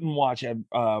they shouldn't watch I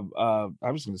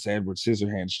was gonna say Edward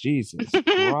Scissorhands. Jesus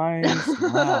Christ.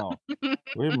 Wow.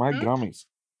 Where's my gummies?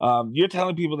 You're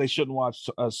telling people they shouldn't watch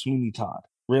Sweeney Todd.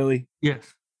 Really?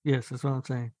 Yes, that's what I'm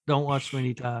saying. Don't watch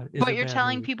Sweeney Todd. It's But a you're bad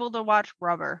telling movie. people to watch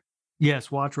Rubber.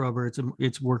 Yes, watch Rubber.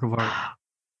 It's work of art.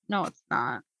 No, it's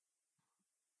not.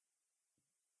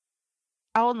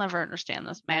 I will never understand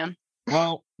this man.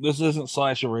 Well, this isn't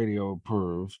Slasher Radio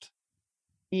approved.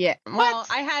 Yeah. Well,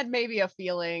 I had maybe a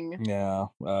feeling. Yeah.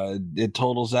 It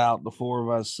totals out the 4 of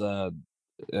us.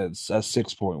 It's a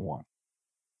 6.1.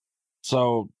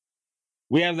 So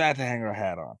we have that to hang our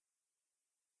hat on.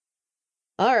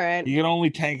 All right. You can only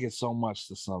tank it so much,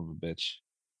 the son of a bitch.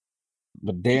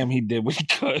 But damn, he did what he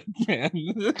could, man.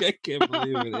 I can't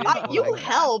believe it. You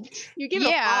helped. You gave it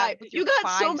a 5. You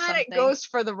got so mad at Ghost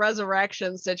for the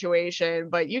resurrection situation,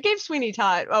 but you gave Sweeney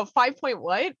Todd a 5 point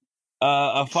what?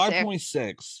 A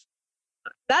 5.6.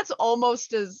 That's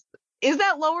almost as. Is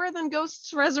that lower than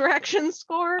Ghost's resurrection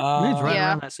score? It's right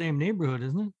around that same neighborhood,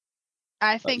 isn't it?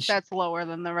 I think that's lower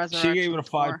than the resurrection. She gave it a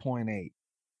score. 5.8.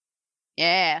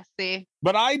 Yeah, see.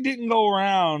 But I didn't go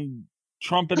around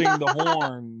trumpeting the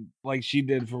horn like she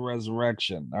did for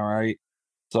Resurrection. All right.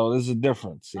 So there's a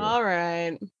difference here. All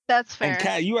right. That's fair. And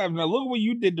Kat, you have no look at what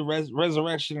you did to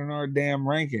Resurrection in our damn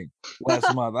ranking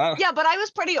last month. Yeah, but I was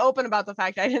pretty open about the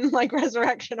fact I didn't like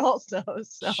Resurrection also.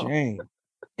 So Shame.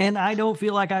 And I don't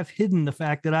feel like I've hidden the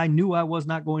fact that I knew I was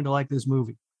not going to like this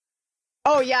movie.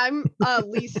 Oh yeah, I'm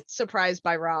least surprised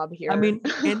by Rob here. I mean,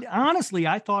 and honestly,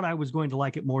 I thought I was going to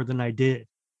like it more than I did.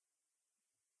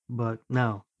 But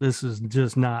no, this is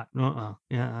just not.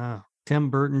 Tim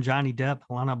Burton, Johnny Depp,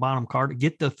 Helena Bonham Carter.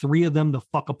 Get the 3 of them the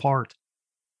fuck apart.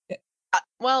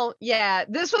 Well, yeah,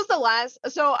 this was the last.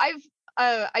 So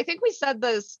I think we said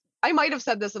this. I might have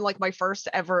said this in like my first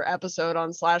ever episode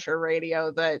on Slasher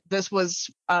Radio that this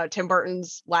was Tim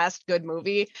Burton's last good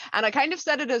movie, and I kind of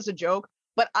said it as a joke.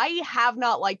 But I have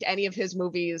not liked any of his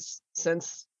movies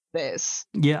since this.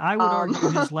 Yeah, I would argue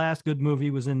his last good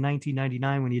movie was in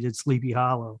 1999 when he did Sleepy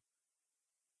Hollow.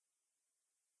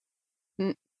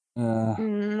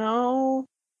 No.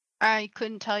 I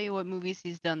couldn't tell you what movies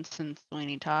he's done since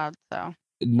Sweeney Todd, so.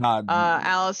 Not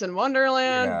Alice in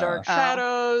Wonderland, Dark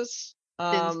Shadows,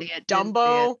 Didn't see it.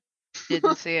 Dumbo.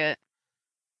 Didn't see it.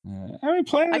 I mean,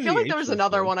 Planet I of feel the like there Apes was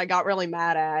another good. one I got really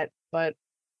mad at, but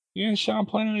Yeah, Sean,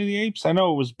 Planet of the Apes. I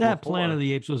know it was That before. Planet of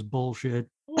the Apes was bullshit.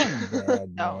 It wasn't bad,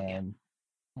 Oh, man.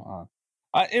 Come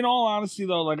on. In all honesty,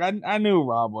 though, like I knew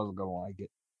Rob wasn't gonna like it.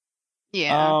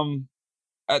 Yeah.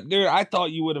 I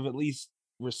thought you would have at least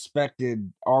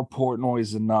respected our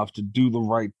Portnoy's enough to do the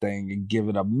right thing and give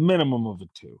it a minimum of a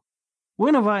 2.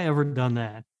 When have I ever done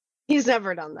that? he's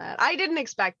never done that. I didn't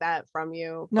expect that from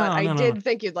you, No, but I no. did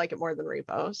think you'd like it more than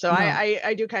Repo. So No.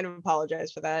 I do kind of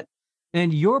apologize for that.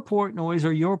 And your Portnoys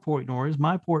are your Portnoys.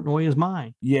 My Portnoy is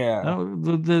mine. Yeah.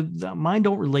 The mine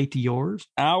don't relate to yours.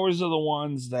 Ours are the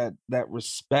ones that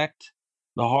respect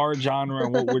the horror genre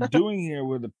and what we're doing here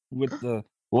with the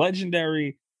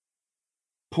legendary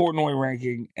Portnoy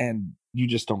ranking, and you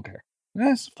just don't care.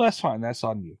 That's fine. That's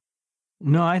on you.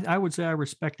 No, I would say I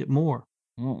respect it more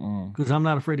because I'm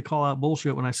not afraid to call out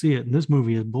bullshit when I see it. And this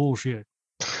movie is bullshit.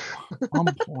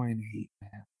 1.8,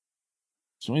 man.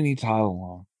 Sweeney Todd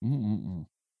along.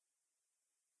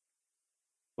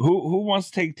 Who wants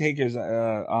to take takers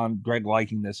on Greg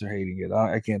liking this or hating it?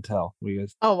 I can't tell. What do you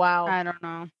guys? Oh wow, I don't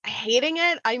know. Hating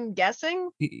it, I'm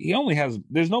guessing. He only has.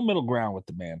 There's no middle ground with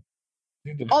the man.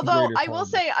 Although I will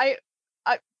say,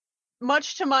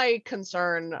 much to my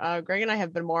concern, Greg and I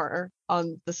have been more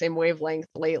on the same wavelength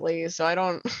lately, so I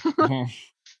don't.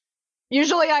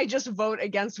 Usually, I just vote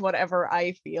against whatever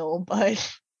I feel,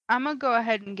 but I'm gonna go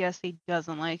ahead and guess he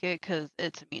doesn't like it because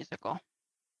it's a musical.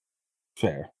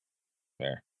 Fair.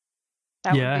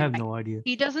 That would Yeah, I be have my- no idea.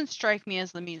 He doesn't strike me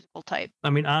as the musical type. I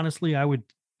mean, honestly, I would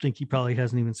think he probably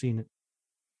hasn't even seen it.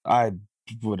 I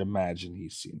would imagine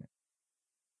he's seen it.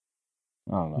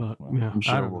 I don't know. But Well, yeah, I'm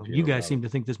sure I don't we'll know. hear You guys about seem it. to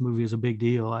think this movie is a big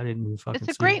deal. I didn't even fucking. It's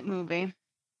a see great it. movie,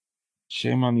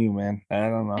 Shame on you, man. I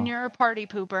don't know. and you're a party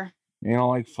pooper. You don't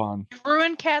like fun. You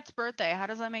ruined Kat's birthday. How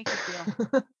does that make you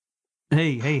feel?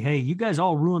 Hey! You guys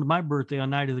all ruined my birthday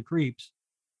on Night of the Creeps,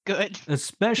 Good.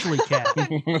 especially Kat.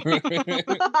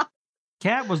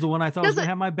 Kat was the one I thought was Does gonna it-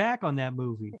 have my back on that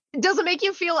movie. does it make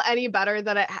you feel any better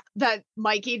that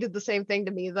Mikey did the same thing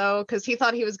to me though? Because he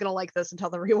thought he was gonna like this until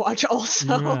the rewatch. Also,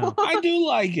 Yeah. I do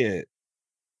like it.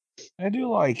 I do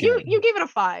like you it. you gave it a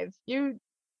 5.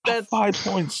 That's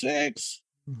 5.6.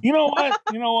 You know what?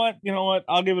 You know what?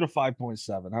 I'll give it a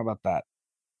 5.7. How about that?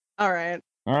 all right.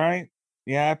 All right.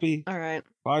 You happy? All right.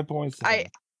 5.7.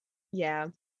 Yeah.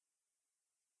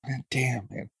 Man, damn,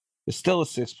 man. It's still a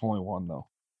 6.1 though.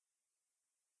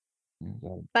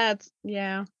 All That's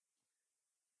yeah.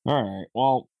 right.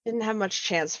 Well, Didn't have much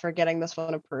chance for getting this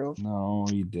one approved. no,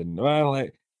 you didn't. Well,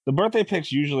 the birthday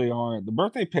picks usually aren't. The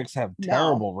birthday picks have No.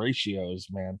 terrible ratios,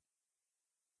 man.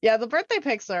 Yeah, the birthday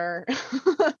picks are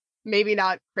maybe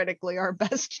not critically our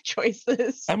best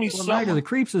choices. I mean, Well, Night of the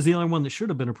Creeps is the only one that should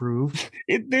have been approved.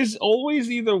 there's always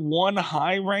either one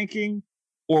high ranking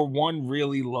or one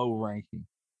really low ranking.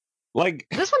 Like,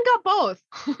 This one got both.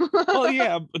 well,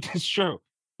 yeah, but that's true.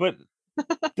 But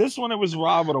this one, it was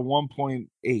Rob with a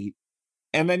 1.8.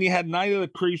 And then you had Night of the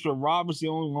Creeps, where Rob was the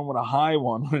only one with a high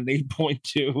one, with an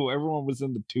 8.2. Everyone was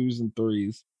in the 2s and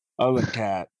 3s, other than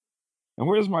Cat. And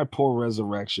where's my poor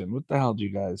Resurrection? What the hell do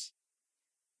you guys?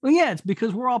 Well, yeah, it's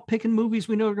because we're all picking movies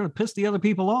we know are going to piss the other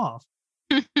people off.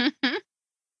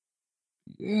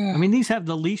 Yeah. I mean, these have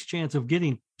the least chance of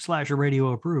getting Slasher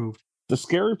Radio approved. The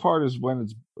scary part is when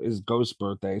it's Ghost's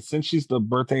birthday. Since she's the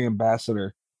birthday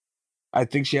ambassador, I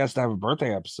think she has to have a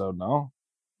birthday episode, no?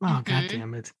 Oh, God Mhm.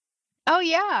 damn it. Oh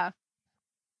yeah.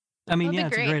 I mean, That'd be yeah,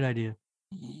 it's a great. great idea.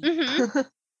 hmm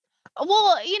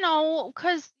Well,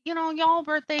 because y'all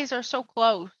birthdays are so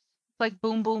close. It's like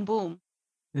boom, boom, boom.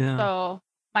 Yeah. So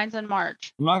mine's in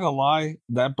March. I'm not gonna lie,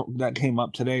 that came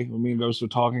up today when me and Ghost were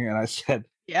talking, and I said,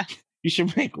 Yeah. you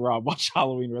should make Rob watch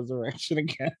Halloween Resurrection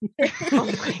again. Oh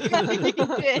my god, he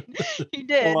did. He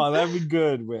did. Come on, that'd be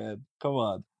good, man. Come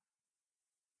on.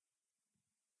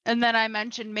 And then I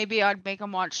mentioned maybe I'd make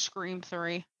him watch Scream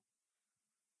 3.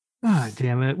 God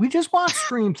damn it. We just watched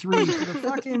Scream 3 for the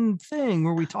fucking thing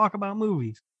where we talk about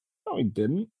movies. No, he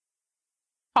didn't.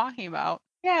 Talking about.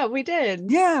 Yeah, we did.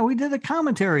 Yeah, we did a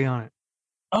commentary on it.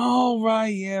 Oh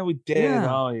right, yeah, we did.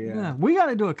 Oh yeah. We got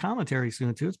to do a commentary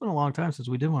soon, too. It's been a long time since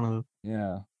we did one of those.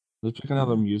 Yeah. Let's pick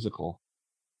another musical.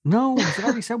 No, we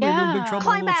already said we were doing Big Yeah.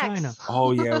 Trouble in Little China. Climax.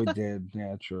 Oh yeah, we did.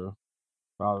 Yeah, true.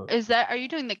 Probably Are you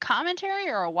doing the commentary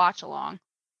or a watch along?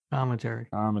 Commentary.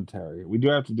 commentary. We do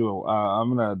have to do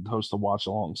I'm gonna host a watch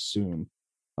along soon.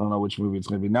 I don't know which movie it's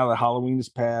gonna be. Now that Halloween is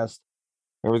past,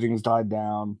 everything's died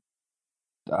down.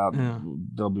 Yeah.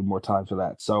 There'll be more time for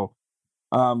that. So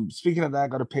speaking of that,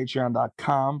 go to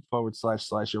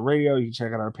patreon.com/slasher radio. You can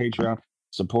check out our Patreon,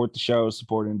 support the show,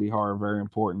 support indie horror, very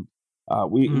important.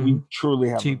 We Mhm. truly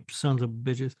have Cheap sons of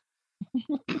bitches.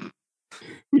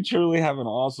 we truly have an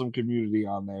awesome community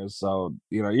on there. So,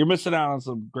 you're missing out on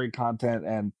some great content,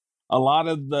 and a lot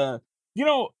of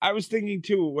I was thinking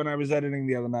too when I was editing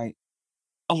the other night,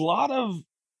 a lot of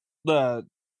the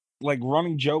like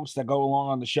running jokes that go along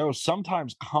on the show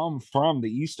sometimes come from the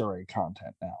Easter egg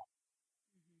content now.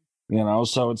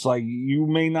 So it's like you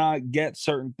may not get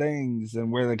certain things,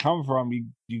 and where they come from,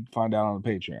 you find out on the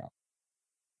Patreon.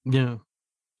 Yeah.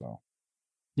 So.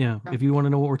 Yeah. If you want to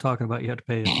know what we're talking about, you have to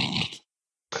pay us.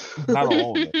 Not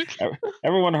all of it.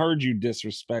 Everyone heard you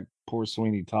disrespect poor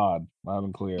Sweeney Todd. Loud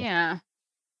and clear. Yeah.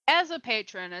 As a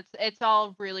patron, it's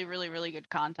all really, really, really good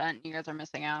content. You guys are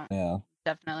missing out. Yeah.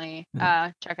 Definitely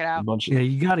Yeah. check it out. Yeah,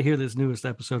 you got to hear this newest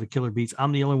episode of Killer Beats.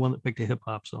 I'm the only one that picked a hip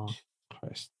hop song,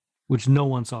 Christ. which no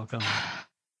one saw coming.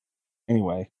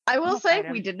 Anyway, I will I'll say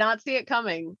fight we him. did not see it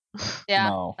coming. Yeah,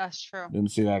 no, that's true.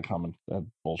 didn't see that coming. That I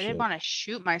bullshit. did want to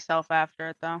shoot myself after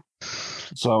it though.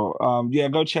 So,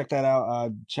 go check that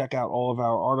out. Check out all of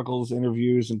our articles,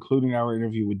 interviews, including our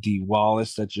interview with Dee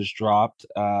Wallace that just dropped.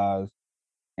 And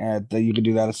you can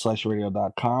do that at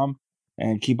slashradio.com,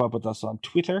 and keep up with us on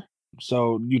Twitter,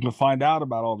 so you can find out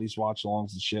about all these watch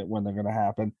alongs and shit when they're going to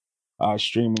happen.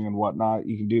 streaming and whatnot.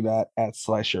 You can do that at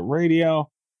Slasher Radio.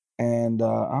 And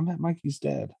I'm at Mikey's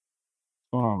Dead.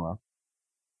 What's going on, Rob?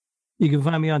 You can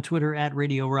find me on Twitter at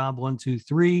Radio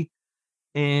Rob123.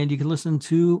 And you can listen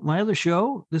to my other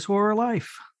show, This Horror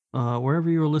Life, wherever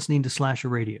you're listening to Slasher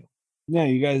Radio. Yeah,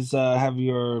 you guys have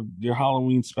your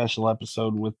Halloween special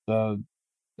episode with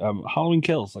Halloween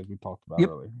Kills, like we talked about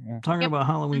earlier. Yeah. Talking about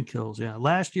Halloween Kills. Yeah.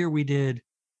 Last year we did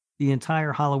the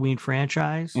entire Halloween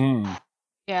franchise.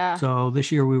 Yeah. So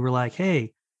this year we were like,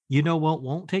 hey, you know what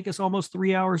won't take us almost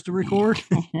 3 hours to record?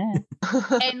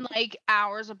 And like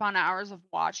hours upon hours of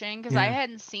watching, because I Yeah.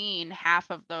 hadn't seen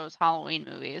half of those Halloween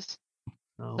movies.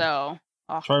 Oh. So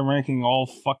Try ranking all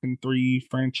fucking 3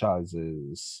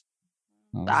 franchises.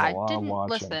 That was a I lot of didn't watching.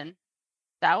 listen.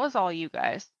 That was all you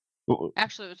guys. Well,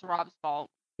 Actually, it was Rob's fault.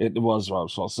 It was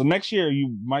Rob's fault. So next year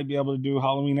you might be able to do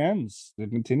Halloween Ends to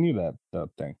continue that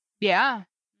thing. Yeah.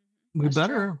 We That's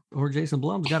better, or Jason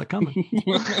Blum's got it coming.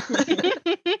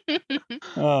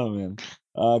 Oh man.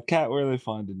 Kat, where are they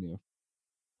finding you?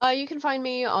 You can find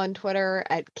me on Twitter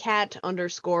at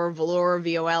cat_Velour,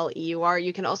 VOLEUR.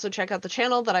 You can also check out the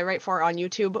channel that I write for on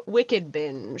YouTube, Wicked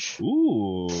Binge.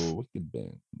 Ooh, Wicked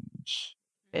Binge.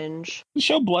 Binge.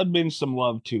 Show Blood Binge some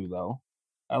love too, though.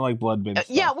 I like Blood Binge.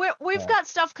 Yeah, stuff. we've Yeah. got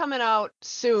stuff coming out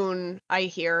soon, I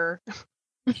hear.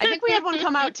 I think we had one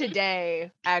come out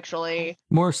today, actually.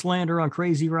 More slander on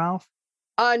Crazy Ralph.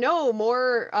 No,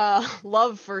 more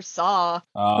love for Saw.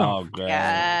 Oh, great.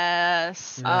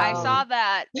 Yes. Yeah. I saw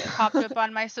that popped up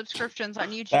on my subscriptions on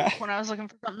YouTube when I was looking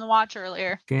for something to watch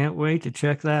earlier. Can't wait to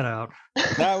check that out.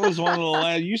 That was one of the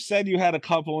last. You said you had a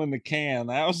couple in the can.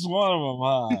 That was one of them,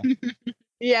 huh?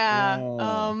 Yeah.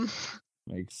 Yeah.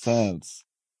 Makes sense.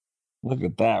 Look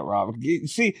at that, Rob.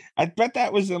 See, I bet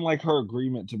that was in like her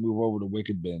agreement to move over to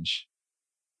Wicked Binge.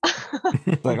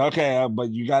 It's like, okay, but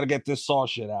you got to get this Saw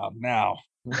shit out now.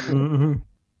 Mhm.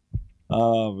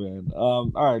 Oh man.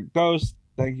 All right, Ghost.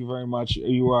 Thank you very much.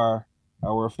 You are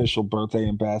our official birthday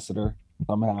ambassador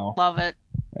somehow. Love it.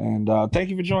 And thank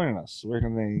you for joining us. Where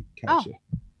can they catch you?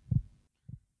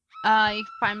 You can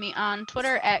find me on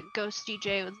Twitter at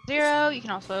GhostDJ with 0. You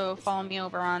can also follow me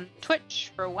over on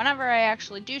Twitch for whenever I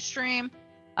actually do stream.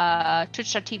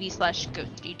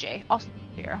 Twitch.tv/GhostDJ. Also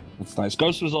 0. That's nice.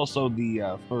 Ghost was also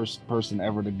the first person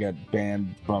ever to get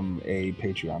banned from a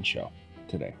Patreon show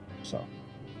today. So.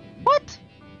 What?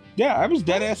 Yeah, I was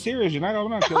dead ass serious. You're not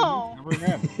going to kill me ever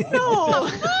again. No.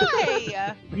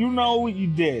 Why? You know what you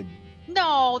did.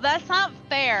 No, that's not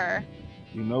fair.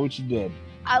 You know what you did.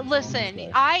 Listen,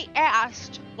 I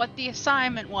asked what the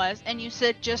assignment was, and you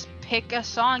said just pick a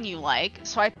song you like,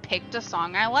 so I picked a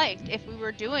song I liked. If we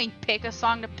were doing pick a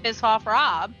song to piss off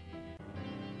Rob,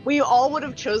 We all would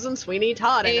have chosen Sweeney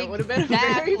Todd, and it would have been a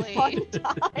very fun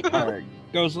time. All right,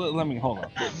 Ghost, let me hold on.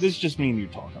 This is just me and you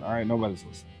talking, all right? Nobody's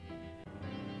listening.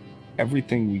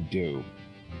 Everything we do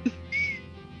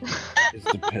is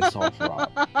to piss off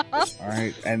Rob. All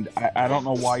right? And I don't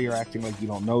know why you're acting like you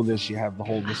don't know this. You have the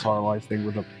whole This Horror Life thing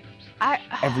with him.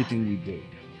 Everything we do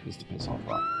is to piss off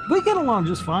Rob. We get along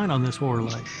just fine on This Horror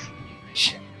Life.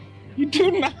 You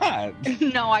do not.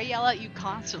 No, I yell at you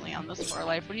constantly on This Horror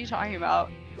Life. What are you talking about?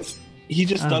 He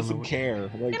just I don't doesn't know. care.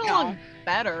 Like, Get along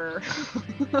better.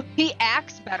 He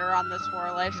acts better on This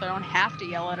Horror Life, so I don't have to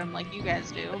yell at him like you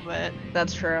guys do, but...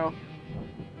 That's true.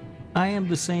 I am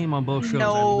the same on both shows. I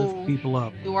No. lift people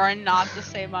up. You are not the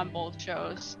same on both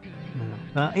shows.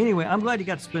 Anyway, I'm glad you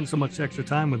got to spend so much extra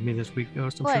time with me this week,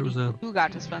 Ghost. I'm sure it was Who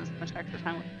got to spend so much extra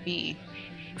time with me?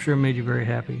 I'm sure it made you very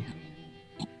happy.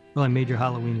 Well, I made your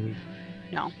Halloween week.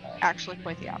 No, actually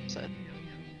quite the opposite.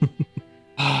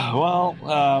 well,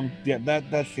 yeah,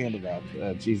 that's the end of that.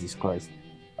 Jesus Christ.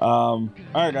 All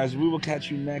right, guys, we will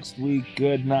catch you next week.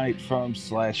 Good night from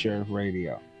Slasher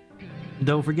Radio.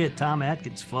 Don't forget, Tom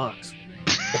Atkins fucks.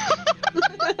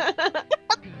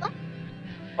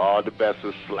 All the best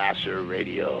of Slasher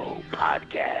Radio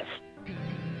podcast.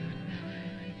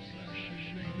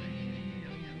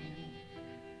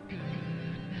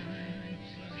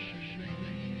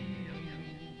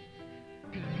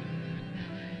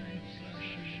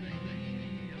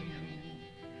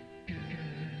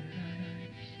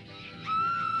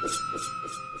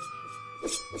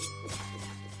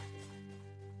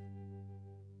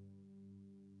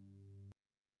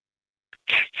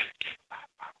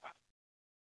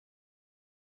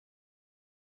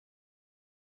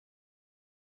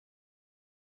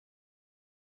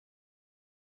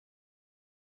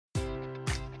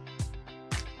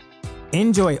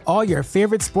 Enjoy all your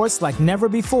favorite sports like never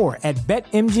before at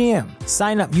BetMGM.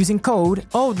 Sign up using code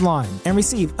OldLine and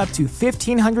receive up to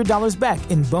 $1,500 back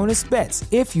in bonus bets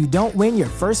if you don't win your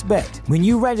first bet. When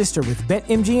you register with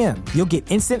BetMGM, you'll get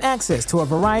instant access to a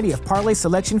variety of parlay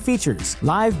selection features,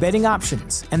 live betting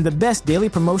options, and the best daily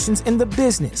promotions in the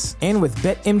business. And with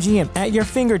BetMGM at your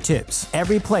fingertips,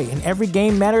 every play and every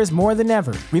game matters more than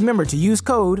ever. Remember to use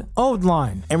code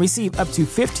OldLine and receive up to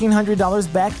 $1,500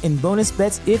 back in bonus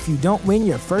bets if you don't win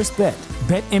your first bet.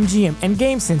 BetMGM and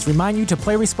GameSense remind you to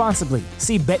play responsibly.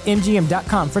 See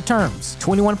BetMGM.com for terms.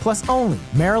 21 plus only.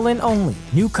 Maryland only.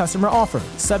 New customer offer.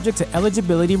 Subject to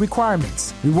eligibility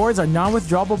requirements. Rewards are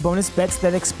non-withdrawable bonus bets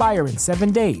that expire in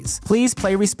 7 days. Please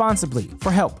play responsibly.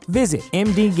 For help, visit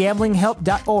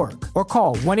mdgamblinghelp.org or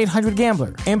call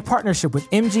 1-800-GAMBLER in partnership with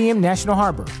MGM National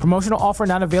Harbor. Promotional offer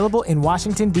not available in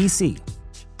Washington, D.C.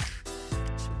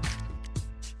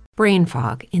 Brain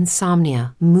fog,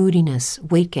 insomnia, moodiness,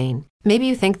 weight gain. Maybe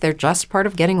you think they're just part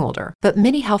of getting older, but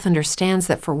MIDI Health understands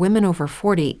that for women over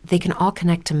 40, they can all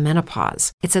connect to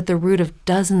menopause. It's at the root of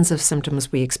dozens of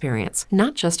symptoms we experience,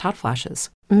 not just hot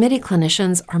flashes. MIDI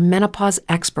clinicians are menopause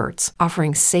experts,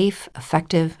 offering safe,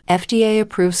 effective,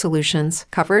 FDA-approved solutions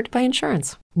covered by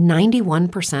insurance.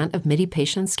 91% of MIDI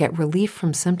patients get relief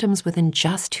from symptoms within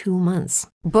just 2 months.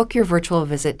 Book your virtual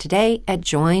visit today at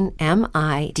joinmidi.com.